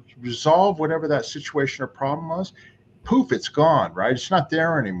when you resolve whatever that situation or problem was, poof, it's gone, right? It's not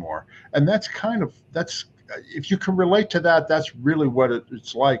there anymore. And that's if you can relate to that, that's really what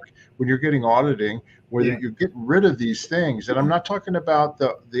it's like when you're getting auditing, where you're getting rid of these things. And I'm not talking about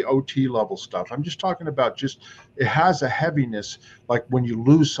the OT level stuff. I'm just talking about it has a heaviness, like when you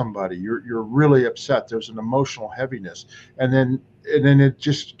lose somebody, you're really upset. There's an emotional heaviness, and then it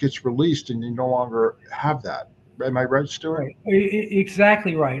just gets released, and you no longer have that. Am I right, Stuart? Right.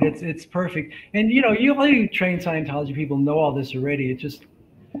 Exactly right. It's perfect. And all you trained Scientology people know all this already. It's just,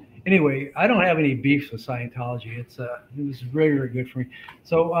 anyway, I don't have any beefs with Scientology. It was very, very good for me.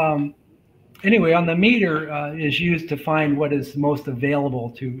 So anyway, on the meter is used to find what is most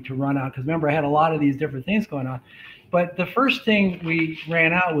available to run out. Because remember, I had a lot of these different things going on. But the first thing we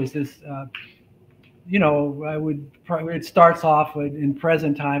ran out was this. It starts off in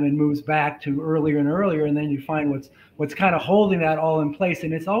present time and moves back to earlier and earlier, and then you find what's kind of holding that all in place,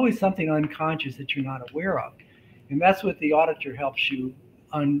 and it's always something unconscious that you're not aware of, and that's what the auditor helps you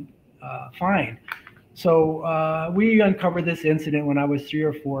find. So we uncovered this incident when I was 3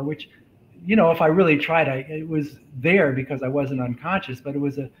 or 4, which, if I really tried, it was there because I wasn't unconscious, but it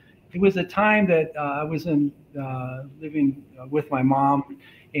was a time that I was living with my mom.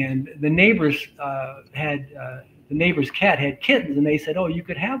 And the neighbors the neighbor's cat had kittens, and they said, "Oh, you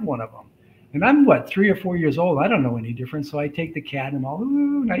could have one of them." And I'm 3 or 4 years old. I don't know any different. So I take the cat, and I'm all,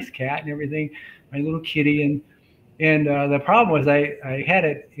 "Ooh, nice cat," and everything, my little kitty. And the problem was I had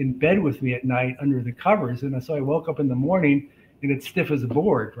it in bed with me at night under the covers, and so I woke up in the morning and it's stiff as a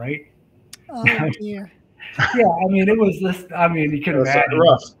board, right? Oh dear. Yeah, I mean, it was this. I mean, you can imagine.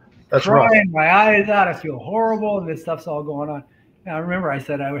 Rough. That's crying rough. my eyes out. I feel horrible, and this stuff's all going on. Now, I remember I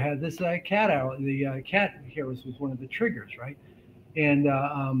said I would have this cat out. The cat hair was one of the triggers, right? And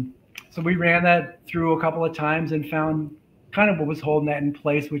so we ran that through a couple of times and found kind of what was holding that in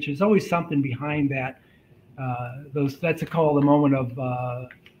place, which is always something behind that. That's called the moment of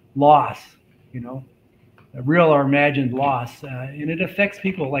loss, a real or imagined loss. And it affects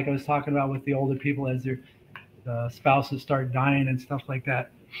people, like I was talking about with the older people, as their spouses start dying and stuff like that.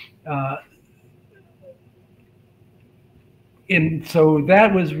 And so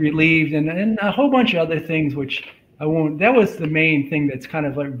that was relieved, and a whole bunch of other things, which I won't. That was the main thing that's kind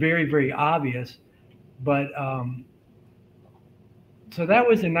of like very, very obvious. But so that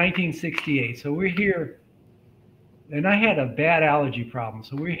was in 1968. So we're here, and I had a bad allergy problem.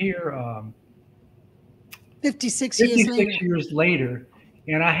 So we're here 56 years later,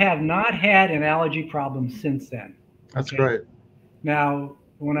 and I have not had an allergy problem since then. That's great. Now,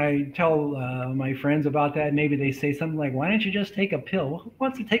 when I tell my friends about that, maybe they say something like, "Why don't you just take a pill?" Well, who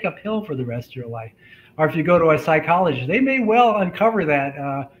wants to take a pill for the rest of your life? Or if you go to a psychologist, they may well uncover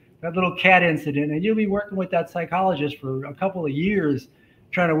that little cat incident, and you'll be working with that psychologist for a couple of years,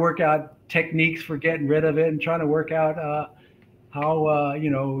 trying to work out techniques for getting rid of it, and trying to work out how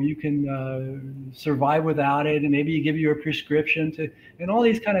you can survive without it, and maybe give you a prescription and all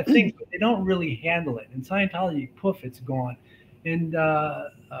these kind of things. But they don't really handle it. In Scientology, poof, it's gone. And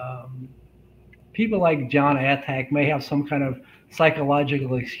people like John Attack may have some kind of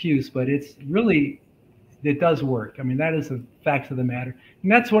psychological excuse, but it does work. I mean, that is the fact of the matter.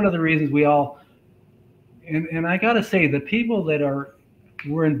 And that's one of the reasons we all, and I got to say, the people that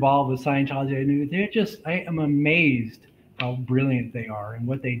were involved with Scientology, I am amazed how brilliant they are and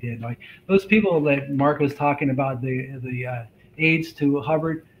what they did. Like those people that Mark was talking about, the aides to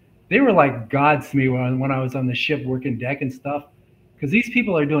Hubbard, they were like gods to me when I was on the ship working deck and stuff, because these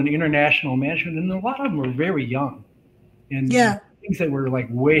people are doing international management, and a lot of them were very young, and things that were like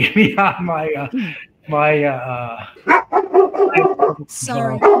way beyond my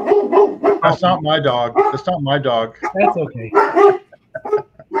Sorry. That's not my dog. That's not my dog. That's okay.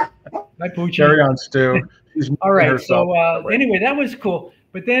 Hi, Poochie. Carry on, Stu. All right. So anyway, that was cool.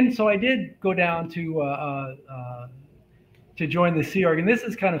 But then, so I did go down to join the Sea Org, and this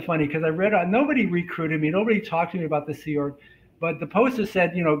is kind of funny because I read nobody recruited me, nobody talked to me about the Sea Org, but the poster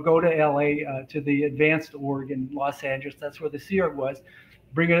said, you know, go to LA to the Advanced Org in Los Angeles. That's where the Sea Org was.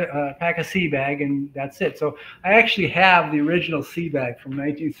 Bring a pack of sea bag, and that's it. So I actually have the original sea bag from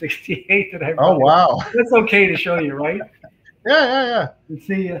 1968 that I brought. Oh wow, that's okay to show you, right? Yeah. And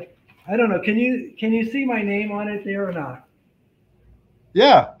see, I don't know. Can you see my name on it there or not?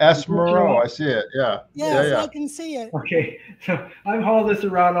 Yeah, S. Moreau. I see it. Yeah. Yes, I can see it. Okay, so I've hauled this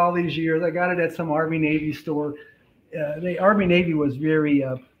around all these years. I got it at some Army Navy store. The Army Navy was very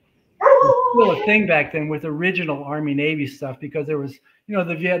still a thing back then with original Army Navy stuff, because there was, you know,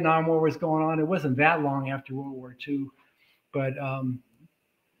 the Vietnam War was going on. It wasn't that long after World War II, but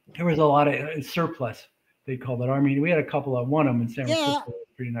there was a lot of surplus. They called it Army. We had a couple of one of them in San Francisco. It was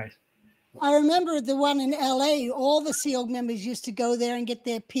pretty nice. I remember the one in LA. All the SEAL members used to go there and get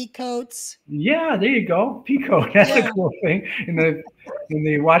their pea coats. Yeah, there you go. Pea coat. That's a cool thing. In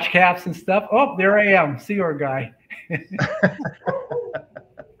the watch caps and stuff. Oh, there I am, Sea Org guy.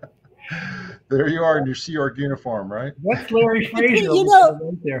 There you are in your Sea Org uniform, right? That's Larry Frazier. You know,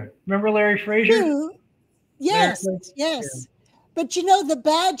 right there. Remember Larry Frazier? Yes, yes. But you know, the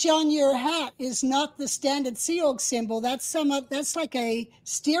badge on your hat is not the standard Sea Org symbol. That's like a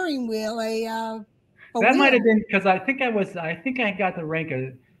steering wheel. That might have been because I think I got the rank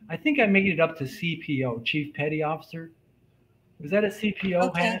of. I think I made it up to CPO, Chief Petty Officer. Was that a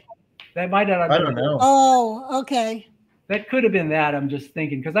CPO hat? That might have. I don't know. Oh, okay. That could have been that. I'm just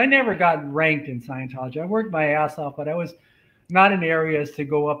thinking, because I never got ranked in Scientology. I worked my ass off, but I was not in areas to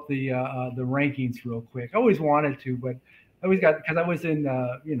go up the rankings real quick. I always wanted to, but I always got, because I was in,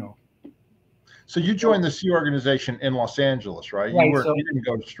 you know. So you joined the Sea organization in Los Angeles, right? Right. You didn't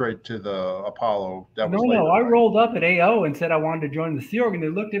go straight to the Apollo. That was no. later, I right? rolled up at AO and said I wanted to join the Sea Org, and they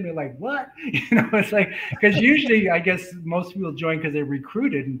looked at me like, "What?" You know, it's like, because usually I guess most people join because they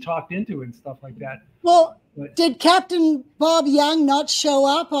recruited and talked into it and stuff like that. Well, did Captain Bob Young not show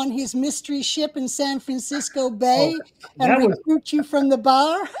up on his mystery ship in San Francisco Bay and recruit you from the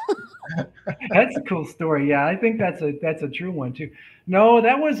bar? That's a cool story. Yeah, I think that's a true one too. No,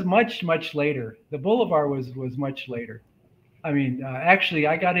 that was much later. The Boulevard was much later. I mean, actually,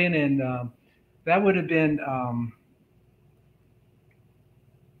 I got in, and that would have been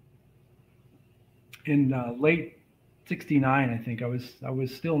in late '69. I think I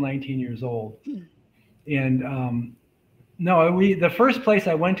was still 19 years old, and the first place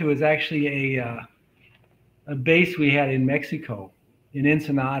I went to was actually a base we had in Mexico, in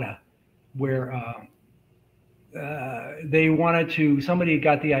Ensenada, where they wanted to, somebody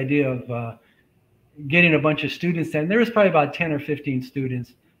got the idea of getting a bunch of students in. There was probably about 10 or 15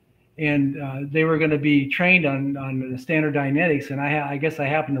 students, and they were going to be trained on the standard Dynetics, and I guess I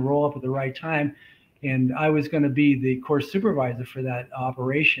happened to roll up at the right time, and I was going to be the course supervisor for that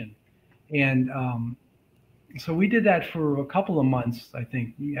operation. And so we did that for a couple of months, I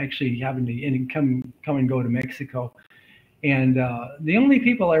think, actually having to come and go to Mexico. And the only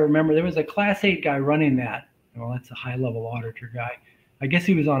people I remember, there was a Class 8 guy running that. Well, that's a high-level auditor guy. I guess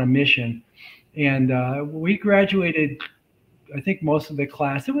he was on a mission. And we graduated, I think, most of the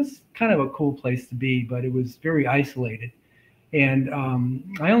class. It was kind of a cool place to be, but it was very isolated. And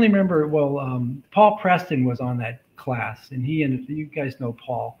I only remember, Paul Preston was on that class, and you guys know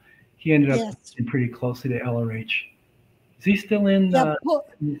Paul. He ended up being pretty closely to LRH. Is he still in the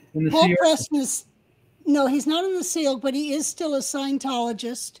Paul Preston is... No, he's not in the SEAL, but he is still a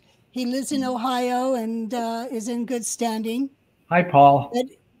Scientologist. He lives in Ohio and is in good standing. Hi, Paul.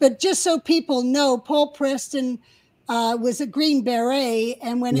 But just so people know, Paul Preston was a Green Beret,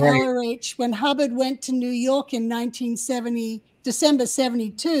 and when when Hubbard went to New York in December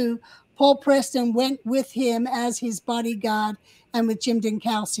 72, Paul Preston went with him as his bodyguard and with Jim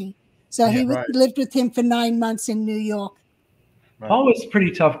Dinkowski. So he lived with him for 9 months in New York. Paul was a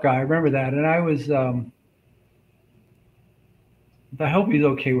pretty tough guy. I remember that. And I was, I hope he's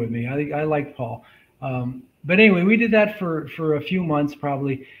okay with me. I like Paul. But anyway, we did that for a few months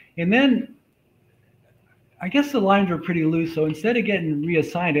probably. And then I guess the lines were pretty loose. So instead of getting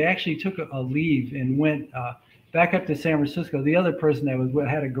reassigned, I actually took a leave and went back up to San Francisco. The other person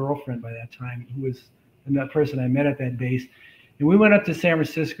had a girlfriend by that time, who was that person I met at that base. And we went up to San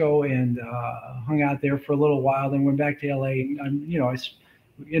Francisco and hung out there for a little while. Then went back to LA. And, I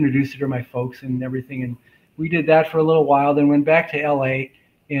introduced her to my folks and everything. And we did that for a little while. Then went back to LA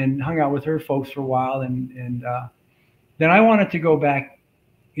and hung out with her folks for a while. And then I wanted to go back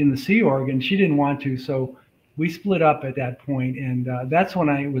in the Sea Org, and she didn't want to. So we split up at that point, and that's when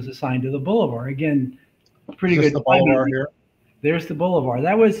I was assigned to the Boulevard. Again, pretty Is this good. the Boulevard here? There's the Boulevard.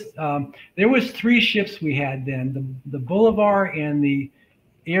 That was there was 3 ships we had then: the Boulevard and the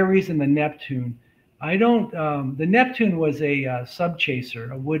Aries and the Neptune. The Neptune was a sub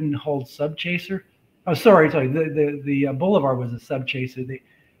chaser, a wooden hulled sub chaser. Oh, sorry. The Boulevard was a sub chaser.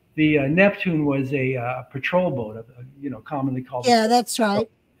 The Neptune was a patrol boat, commonly called. Yeah, that's right.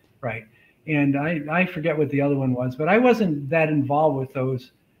 Right. And I forget what the other one was, but I wasn't that involved with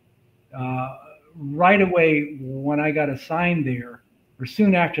those. Right away when I got assigned there, or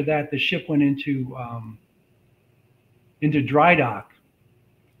soon after that, the ship went into dry dock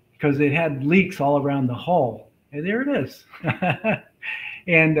because it had leaks all around the hull. And there it is.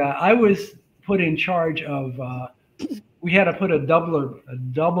 And I was put in charge of. We had to put a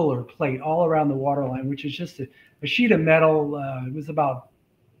doubler plate all around the waterline, which is just a sheet of metal. It was about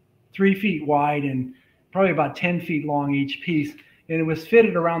 3 feet wide and probably about 10 feet long each piece. And it was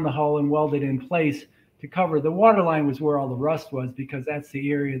fitted around the hull and welded in place to cover. The waterline was where all the rust was, because that's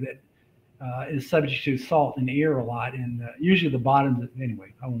the area that is subject to salt and air a lot. And usually the bottom,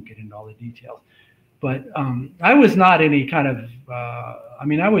 anyway, I won't get into all the details. But I was not any kind of,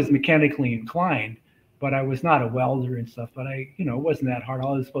 I was mechanically inclined, but I was not a welder and stuff. But it wasn't that hard.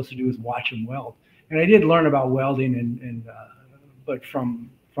 All I was supposed to do was watch them weld. And I did learn about welding, but from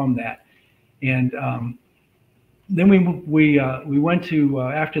that. And then we went to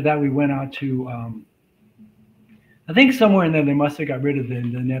after that we went out to I think somewhere in there they must have got rid of the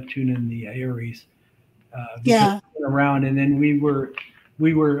Neptune and the Aries. Yeah. Around, and then we were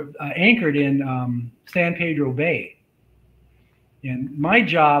anchored in San Pedro Bay. And my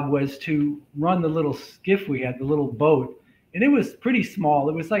job was to run the little skiff we had, the little boat, and it was pretty small.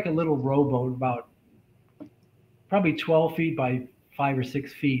 It was like a little rowboat, about probably 12 feet by 5 or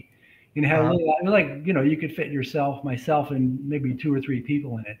 6 feet. And it had a little, you could fit myself, and maybe 2 or 3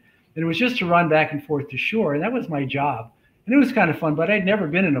 people in it. And it was just to run back and forth to shore. And that was my job. And it was kind of fun, but I'd never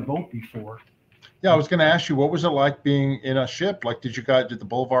been in a boat before. Yeah, I was going to ask you, what was it like being in a ship? Like, did the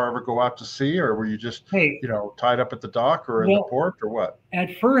Boulevard ever go out to sea, or were you just, tied up at the dock or in the port, or what?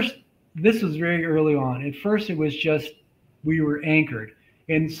 At first, this was very early on. At first, it was just, we were anchored.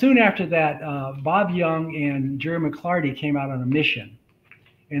 And soon after that, Bob Young and Jerry McClarty came out on a mission.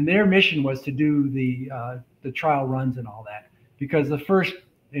 And their mission was to do the trial runs and all that, because the first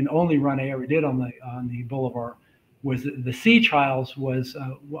and only run I ever did on the Boulevard was the sea trials was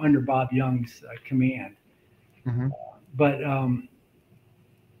under Bob Young's command. Mm-hmm. But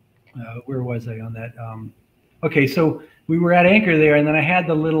where was I on that? Okay, so we were at anchor there, and then I had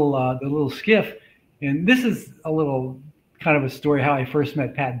the little skiff, and this is a little kind of a story how I first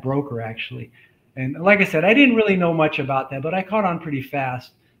met Pat Broker, actually. And like I said, I didn't really know much about that, but I caught on pretty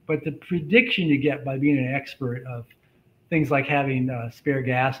fast. But the prediction you get by being an expert of things like having spare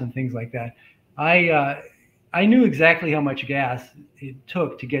gas and things like that, I knew exactly how much gas it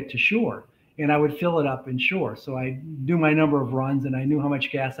took to get to shore, and I would fill it up in shore. So I do my number of runs, and I knew how much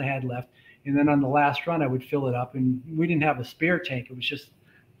gas I had left. And then on the last run, I would fill it up, and we didn't have a spare tank. It was just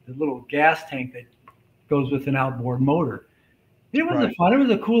the little gas tank that goes with an outboard motor. It was fun. It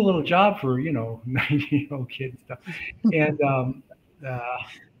was a cool little job for 90-year-old kids stuff. And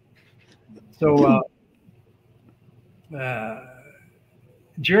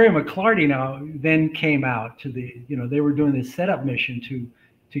Jerry McClarty now then came out to they were doing this setup mission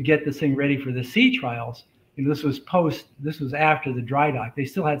to get this thing ready for the sea trials. And this was after the dry dock. They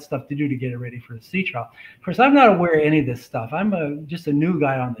still had stuff to do to get it ready for the sea trial. Of course, I'm not aware of any of this stuff. I'm just a new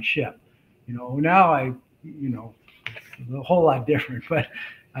guy on the ship. Now it's a whole lot different, but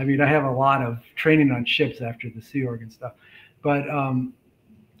I have a lot of training on ships after the Sea Org and stuff. But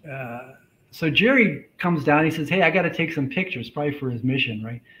so Jerry comes down. He says, "Hey, I got to take some pictures, probably for his mission,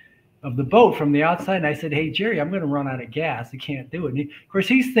 right, of the boat from the outside." And I said, "Hey, Jerry, I'm going to run out of gas. I can't do it." And of course,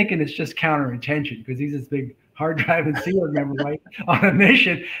 he's thinking it's just counterintention because he's this big hard-driving Sea Org member, right, on a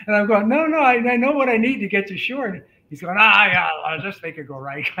mission. And I'm going, "No, I know what I need to get to shore." And he's going, I'll just make it go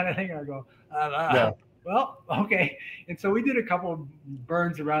right," kind of thing. And I go, yeah. Well, okay. And so we did a couple of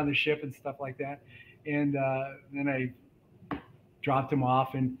burns around the ship and stuff like that. And then I dropped him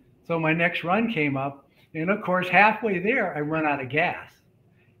off. And so my next run came up. And of course, halfway there, I run out of gas.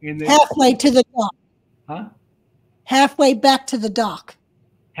 Halfway to the dock. Huh? Halfway back to the dock.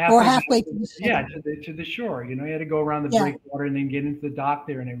 Halfway to the shore. Yeah, to the shore. You had to go around the breakwater and then get into the dock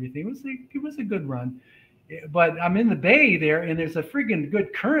there and everything. It was a good run. But I'm in the bay there, and there's a friggin'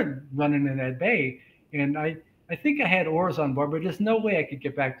 good current running in that bay. And I think I had oars on board, but there's no way I could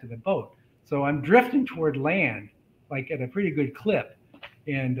get back to the boat. So I'm drifting toward land, like at a pretty good clip.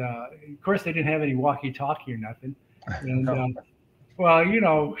 And of course, they didn't have any walkie-talkie or nothing. And No. well, you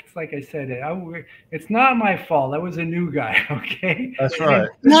know, it's like I said, it's not my fault. I was a new guy, okay? That's right.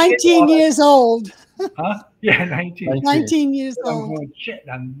 19 years old. Huh? Yeah, 19. 19 years I'm old. going, shit,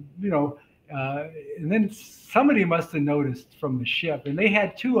 you know, and then somebody must have noticed from the ship, and they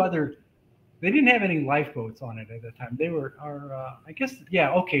had they didn't have any lifeboats on it at the time. They were, I guess,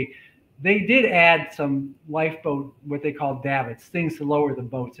 yeah, okay. They did add some lifeboat, what they call davits, things to lower the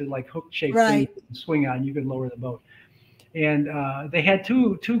boats. They're like hook-shaped things you can swing on. You can lower the boat. And they had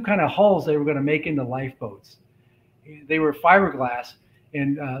two kind of hulls they were going to make into lifeboats. They were fiberglass.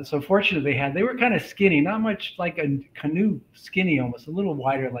 And so fortunately they were kind of skinny, not much like a canoe skinny, almost a little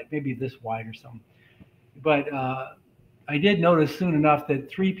wider, like maybe this wide or something. But I did notice soon enough that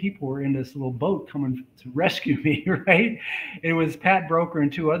 3 people were in this little boat coming to rescue me, right? It was Pat Broker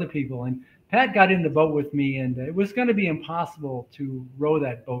and 2 other people. And Pat got in the boat with me, and it was going to be impossible to row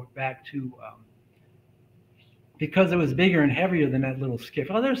that boat back to, because it was bigger and heavier than that little skiff.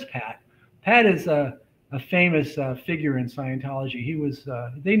 Oh, there's Pat. Pat is a famous figure in Scientology. He was,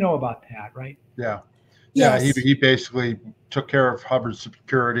 they know about Pat, right? Yeah. Yes. Yeah, he basically took care of Hubbard's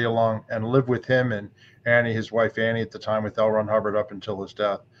security along and lived with him and Annie, his wife Annie at the time, with L. Ron Hubbard up until his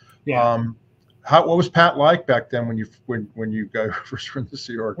death. Yeah. What was Pat like back then when you guys first were in the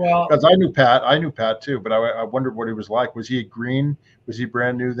Sea Org? Well, because I knew Pat too, but I wondered what he was like. Was he green? Was he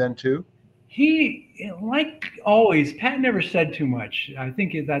brand new then too? He, like always, Pat never said too much. I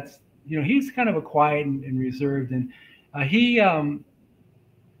think that's, you know, he's kind of a quiet and reserved, and he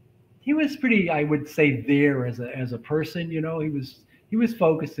was pretty, I would say, there as a person. You know, he was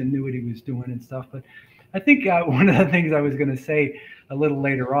focused and knew what he was doing and stuff. But I think one of the things I was going to say a little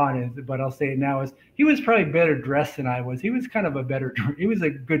later on but I'll say it now, is he was probably better dressed than I was. He was kind of he was a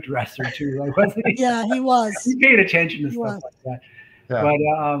good dresser too, like, wasn't he? Yeah, he was. He paid attention to stuff like that. Yeah. But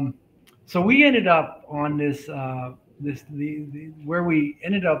so we ended up on this where we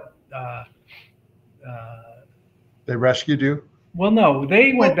ended up. They rescued you? Well, no,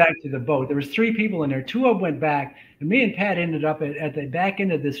 they went back to the boat. There was 3 people in there. 2 of them went back, and me and Pat ended up at the back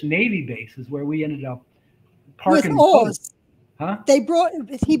end of this Navy base, is where we ended up parking. With oars. Huh?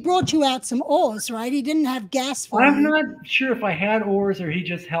 He brought you out some oars, right? He didn't have gas for I'm you. not sure if I had oars or he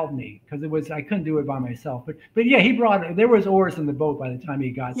just helped me, because I couldn't do it by myself. But yeah, there was oars in the boat by the time he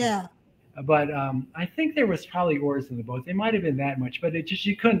got there. Yeah. But I think there was probably oars in the boat. They might have been that much, but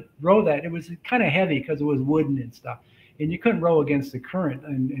you couldn't row that. It was kind of heavy because it was wooden and stuff, and you couldn't row against the current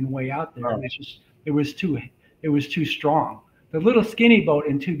and way out there. Oh. It was too strong. The little skinny boat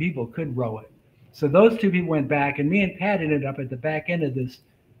and 2 people could row it. So those 2 people went back, and me and Pat ended up at the back end of this,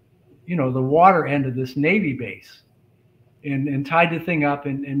 you know, the water end of this Navy base, and tied the thing up,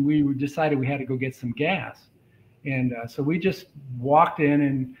 and we decided we had to go get some gas, and so we just walked in,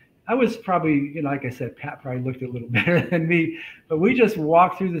 and I was probably, you know, like I said, Pat probably looked a little better than me, but we just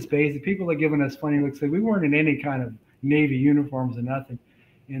walked through this base. The people are giving us funny looks. We weren't in any kind of Navy uniforms or nothing,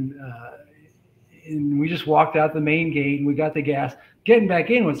 and we just walked out the main gate, and we got the gas. Getting back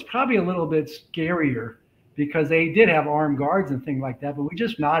in was probably a little bit scarier because they did have armed guards and things like that, but we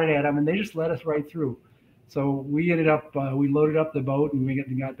just nodded at them, and they just let us right through. So we ended up, we loaded up the boat, and we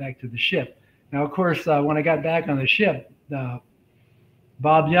got back to the ship. Now, of course, when I got back on the ship,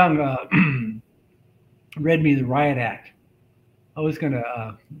 Bob Young read me the riot act. I was going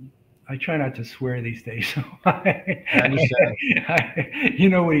to, I try not to swear these days. So I understand. You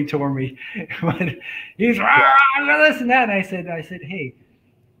know what he told me. But he's this and that. And I said, hey,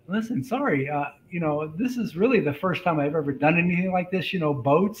 listen, sorry. You know, this is really the first time I've ever done anything like this, you know,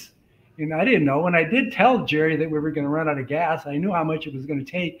 boats. And I didn't know. And I did tell Jerry that we were going to run out of gas. I knew how much it was going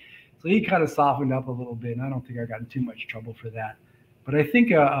to take. So he kind of softened up a little bit. And I don't think I got in too much trouble for that. But I think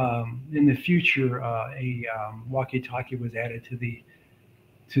in the future, a walkie-talkie was added to the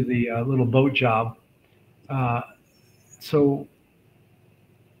little boat job. So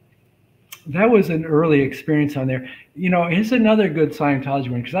that was an early experience on there. You know, here's another good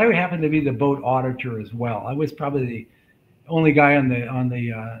Scientology one, because I happened to be the boat auditor as well. I was probably the only guy on the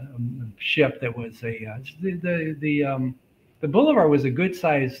ship that was the Boulevard was a good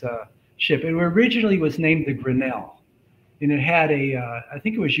sized ship. It originally was named the Grinnell. And it had I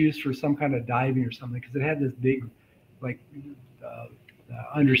think it was used for some kind of diving or something, because it had this big, like,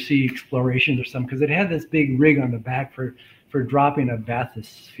 undersea explorations or something, because it had this big rig on the back for dropping a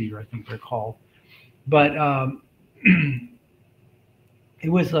bathysphere, I think they're called. But it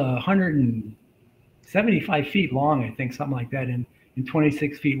was 175 feet long, I think, something like that, and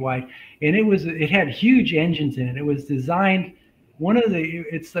 26 feet wide. And it had huge engines in it. It was designed,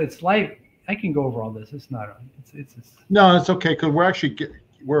 it's like, I can go over all this. It's not. It's No, it's okay because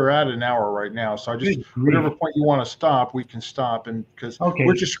we're at an hour right now. So I just whatever point you want to stop, we can stop, and because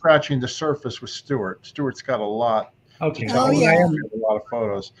we're just scratching the surface with Stuart. Stuart's got a lot. Okay. Oh, yeah. A lot of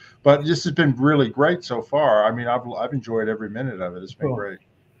photos, but this has been really great so far. I mean, I've enjoyed every minute of it. It's been great.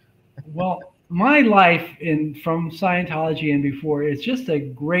 Well, my life from Scientology and before is just a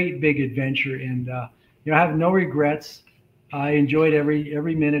great big adventure, and you know, I have no regrets. I enjoyed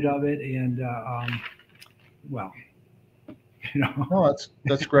every minute of it, and well, you know. Oh,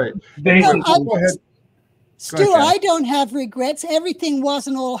 that's great. Basically, go ahead. Stu, I don't have regrets. Everything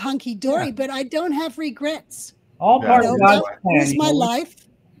wasn't all hunky dory, but I don't have regrets. All part of God's plan. This is my life.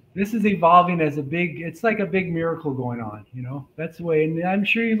 This is evolving as it's like a big miracle going on, you know. That's the way, and I'm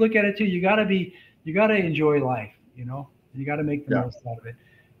sure you look at it too. You got to enjoy life, you know. You got to make the most out of it.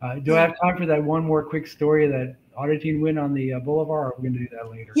 Do I have time for that one more quick story that auditing win on the boulevard, or are we going to do that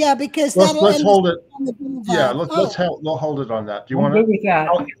later? Yeah, because let's hold it. Yeah, let's hold it on that. Do you want to? I'm good with that.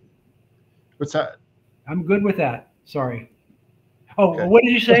 What's that? I'm good with that. Sorry. Oh, okay. What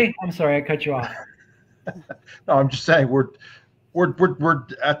did you say? I'm sorry, I cut you off. No, I'm just saying we're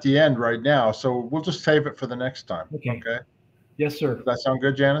at the end right now, so we'll just save it for the next time. Okay. Yes, sir. Does that sound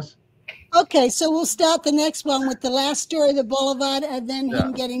good, Janice? Okay, so we'll start the next one with the last story of the boulevard, and then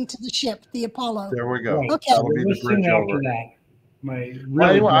him getting to the ship, the Apollo. There we go. Right. Okay. That'll be the bridge over. That.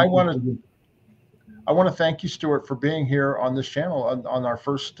 I want to thank you, Stuart, for being here on this channel on our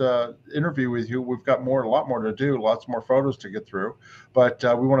first interview with you. We've got a lot more to do, lots more photos to get through, but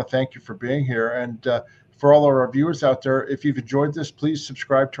we want to thank you for being here. And for all of our viewers out there, if you've enjoyed this, please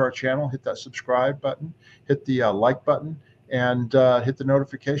subscribe to our channel, hit that subscribe button, hit the like button, and hit the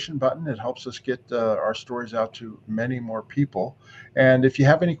notification button. It helps us get our stories out to many more people. And if you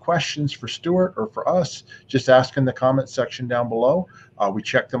have any questions for Stuart or for us, just ask in the comment section down below. We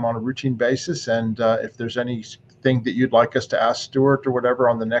check them on a routine basis. And if there's anything that you'd like us to ask Stuart or whatever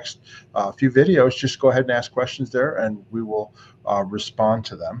on the next few videos, just go ahead and ask questions there and we will respond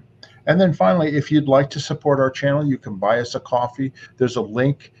to them. And then finally, if you'd like to support our channel, you can buy us a coffee. There's a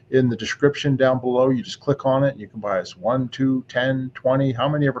link in the description down below. You just click on it and you can buy us 1, 2, 10, 20, how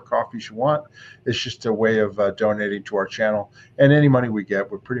many ever coffees you want. It's just a way of donating to our channel. And any money we get,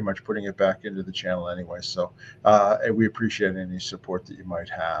 we're pretty much putting it back into the channel anyway. So we appreciate any support that you might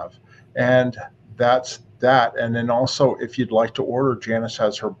have. And that's that. And then also, if you'd like to order, Janice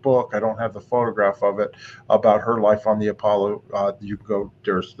has her book. I don't have the photograph of it, about her life on the Apollo. You can go,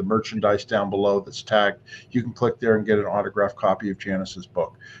 there's the merchandise down below that's tagged. You can click there and get an autographed copy of Janice's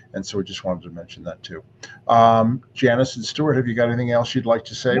book. And so we just wanted to mention that too. Janice and Stuart, have you got anything else you'd like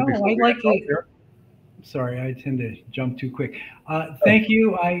to say? No, I'd like to. Sorry, I tend to jump too quick. Thank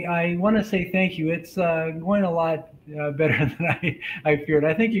you. I want to say thank you. It's going a lot better than I feared.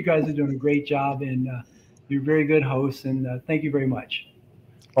 I think you guys are doing a great job, and you're very good hosts. And thank you very much.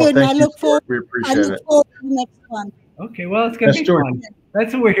 Good. I look forward. We appreciate it. I look forward to the next one. Okay. Well, it's going to be fun.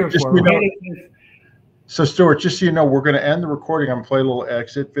 That's what we're here for. So, Stuart, just so you know, we're going to end the recording. I'm going to play a little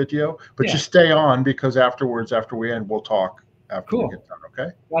exit video, but just stay on because afterwards, after we end, we'll talk after we get done.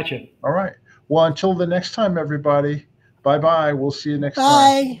 Okay. Gotcha. All right. Well, until the next time, everybody. Bye-bye. We'll see you next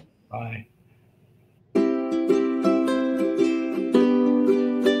time. Bye. Bye.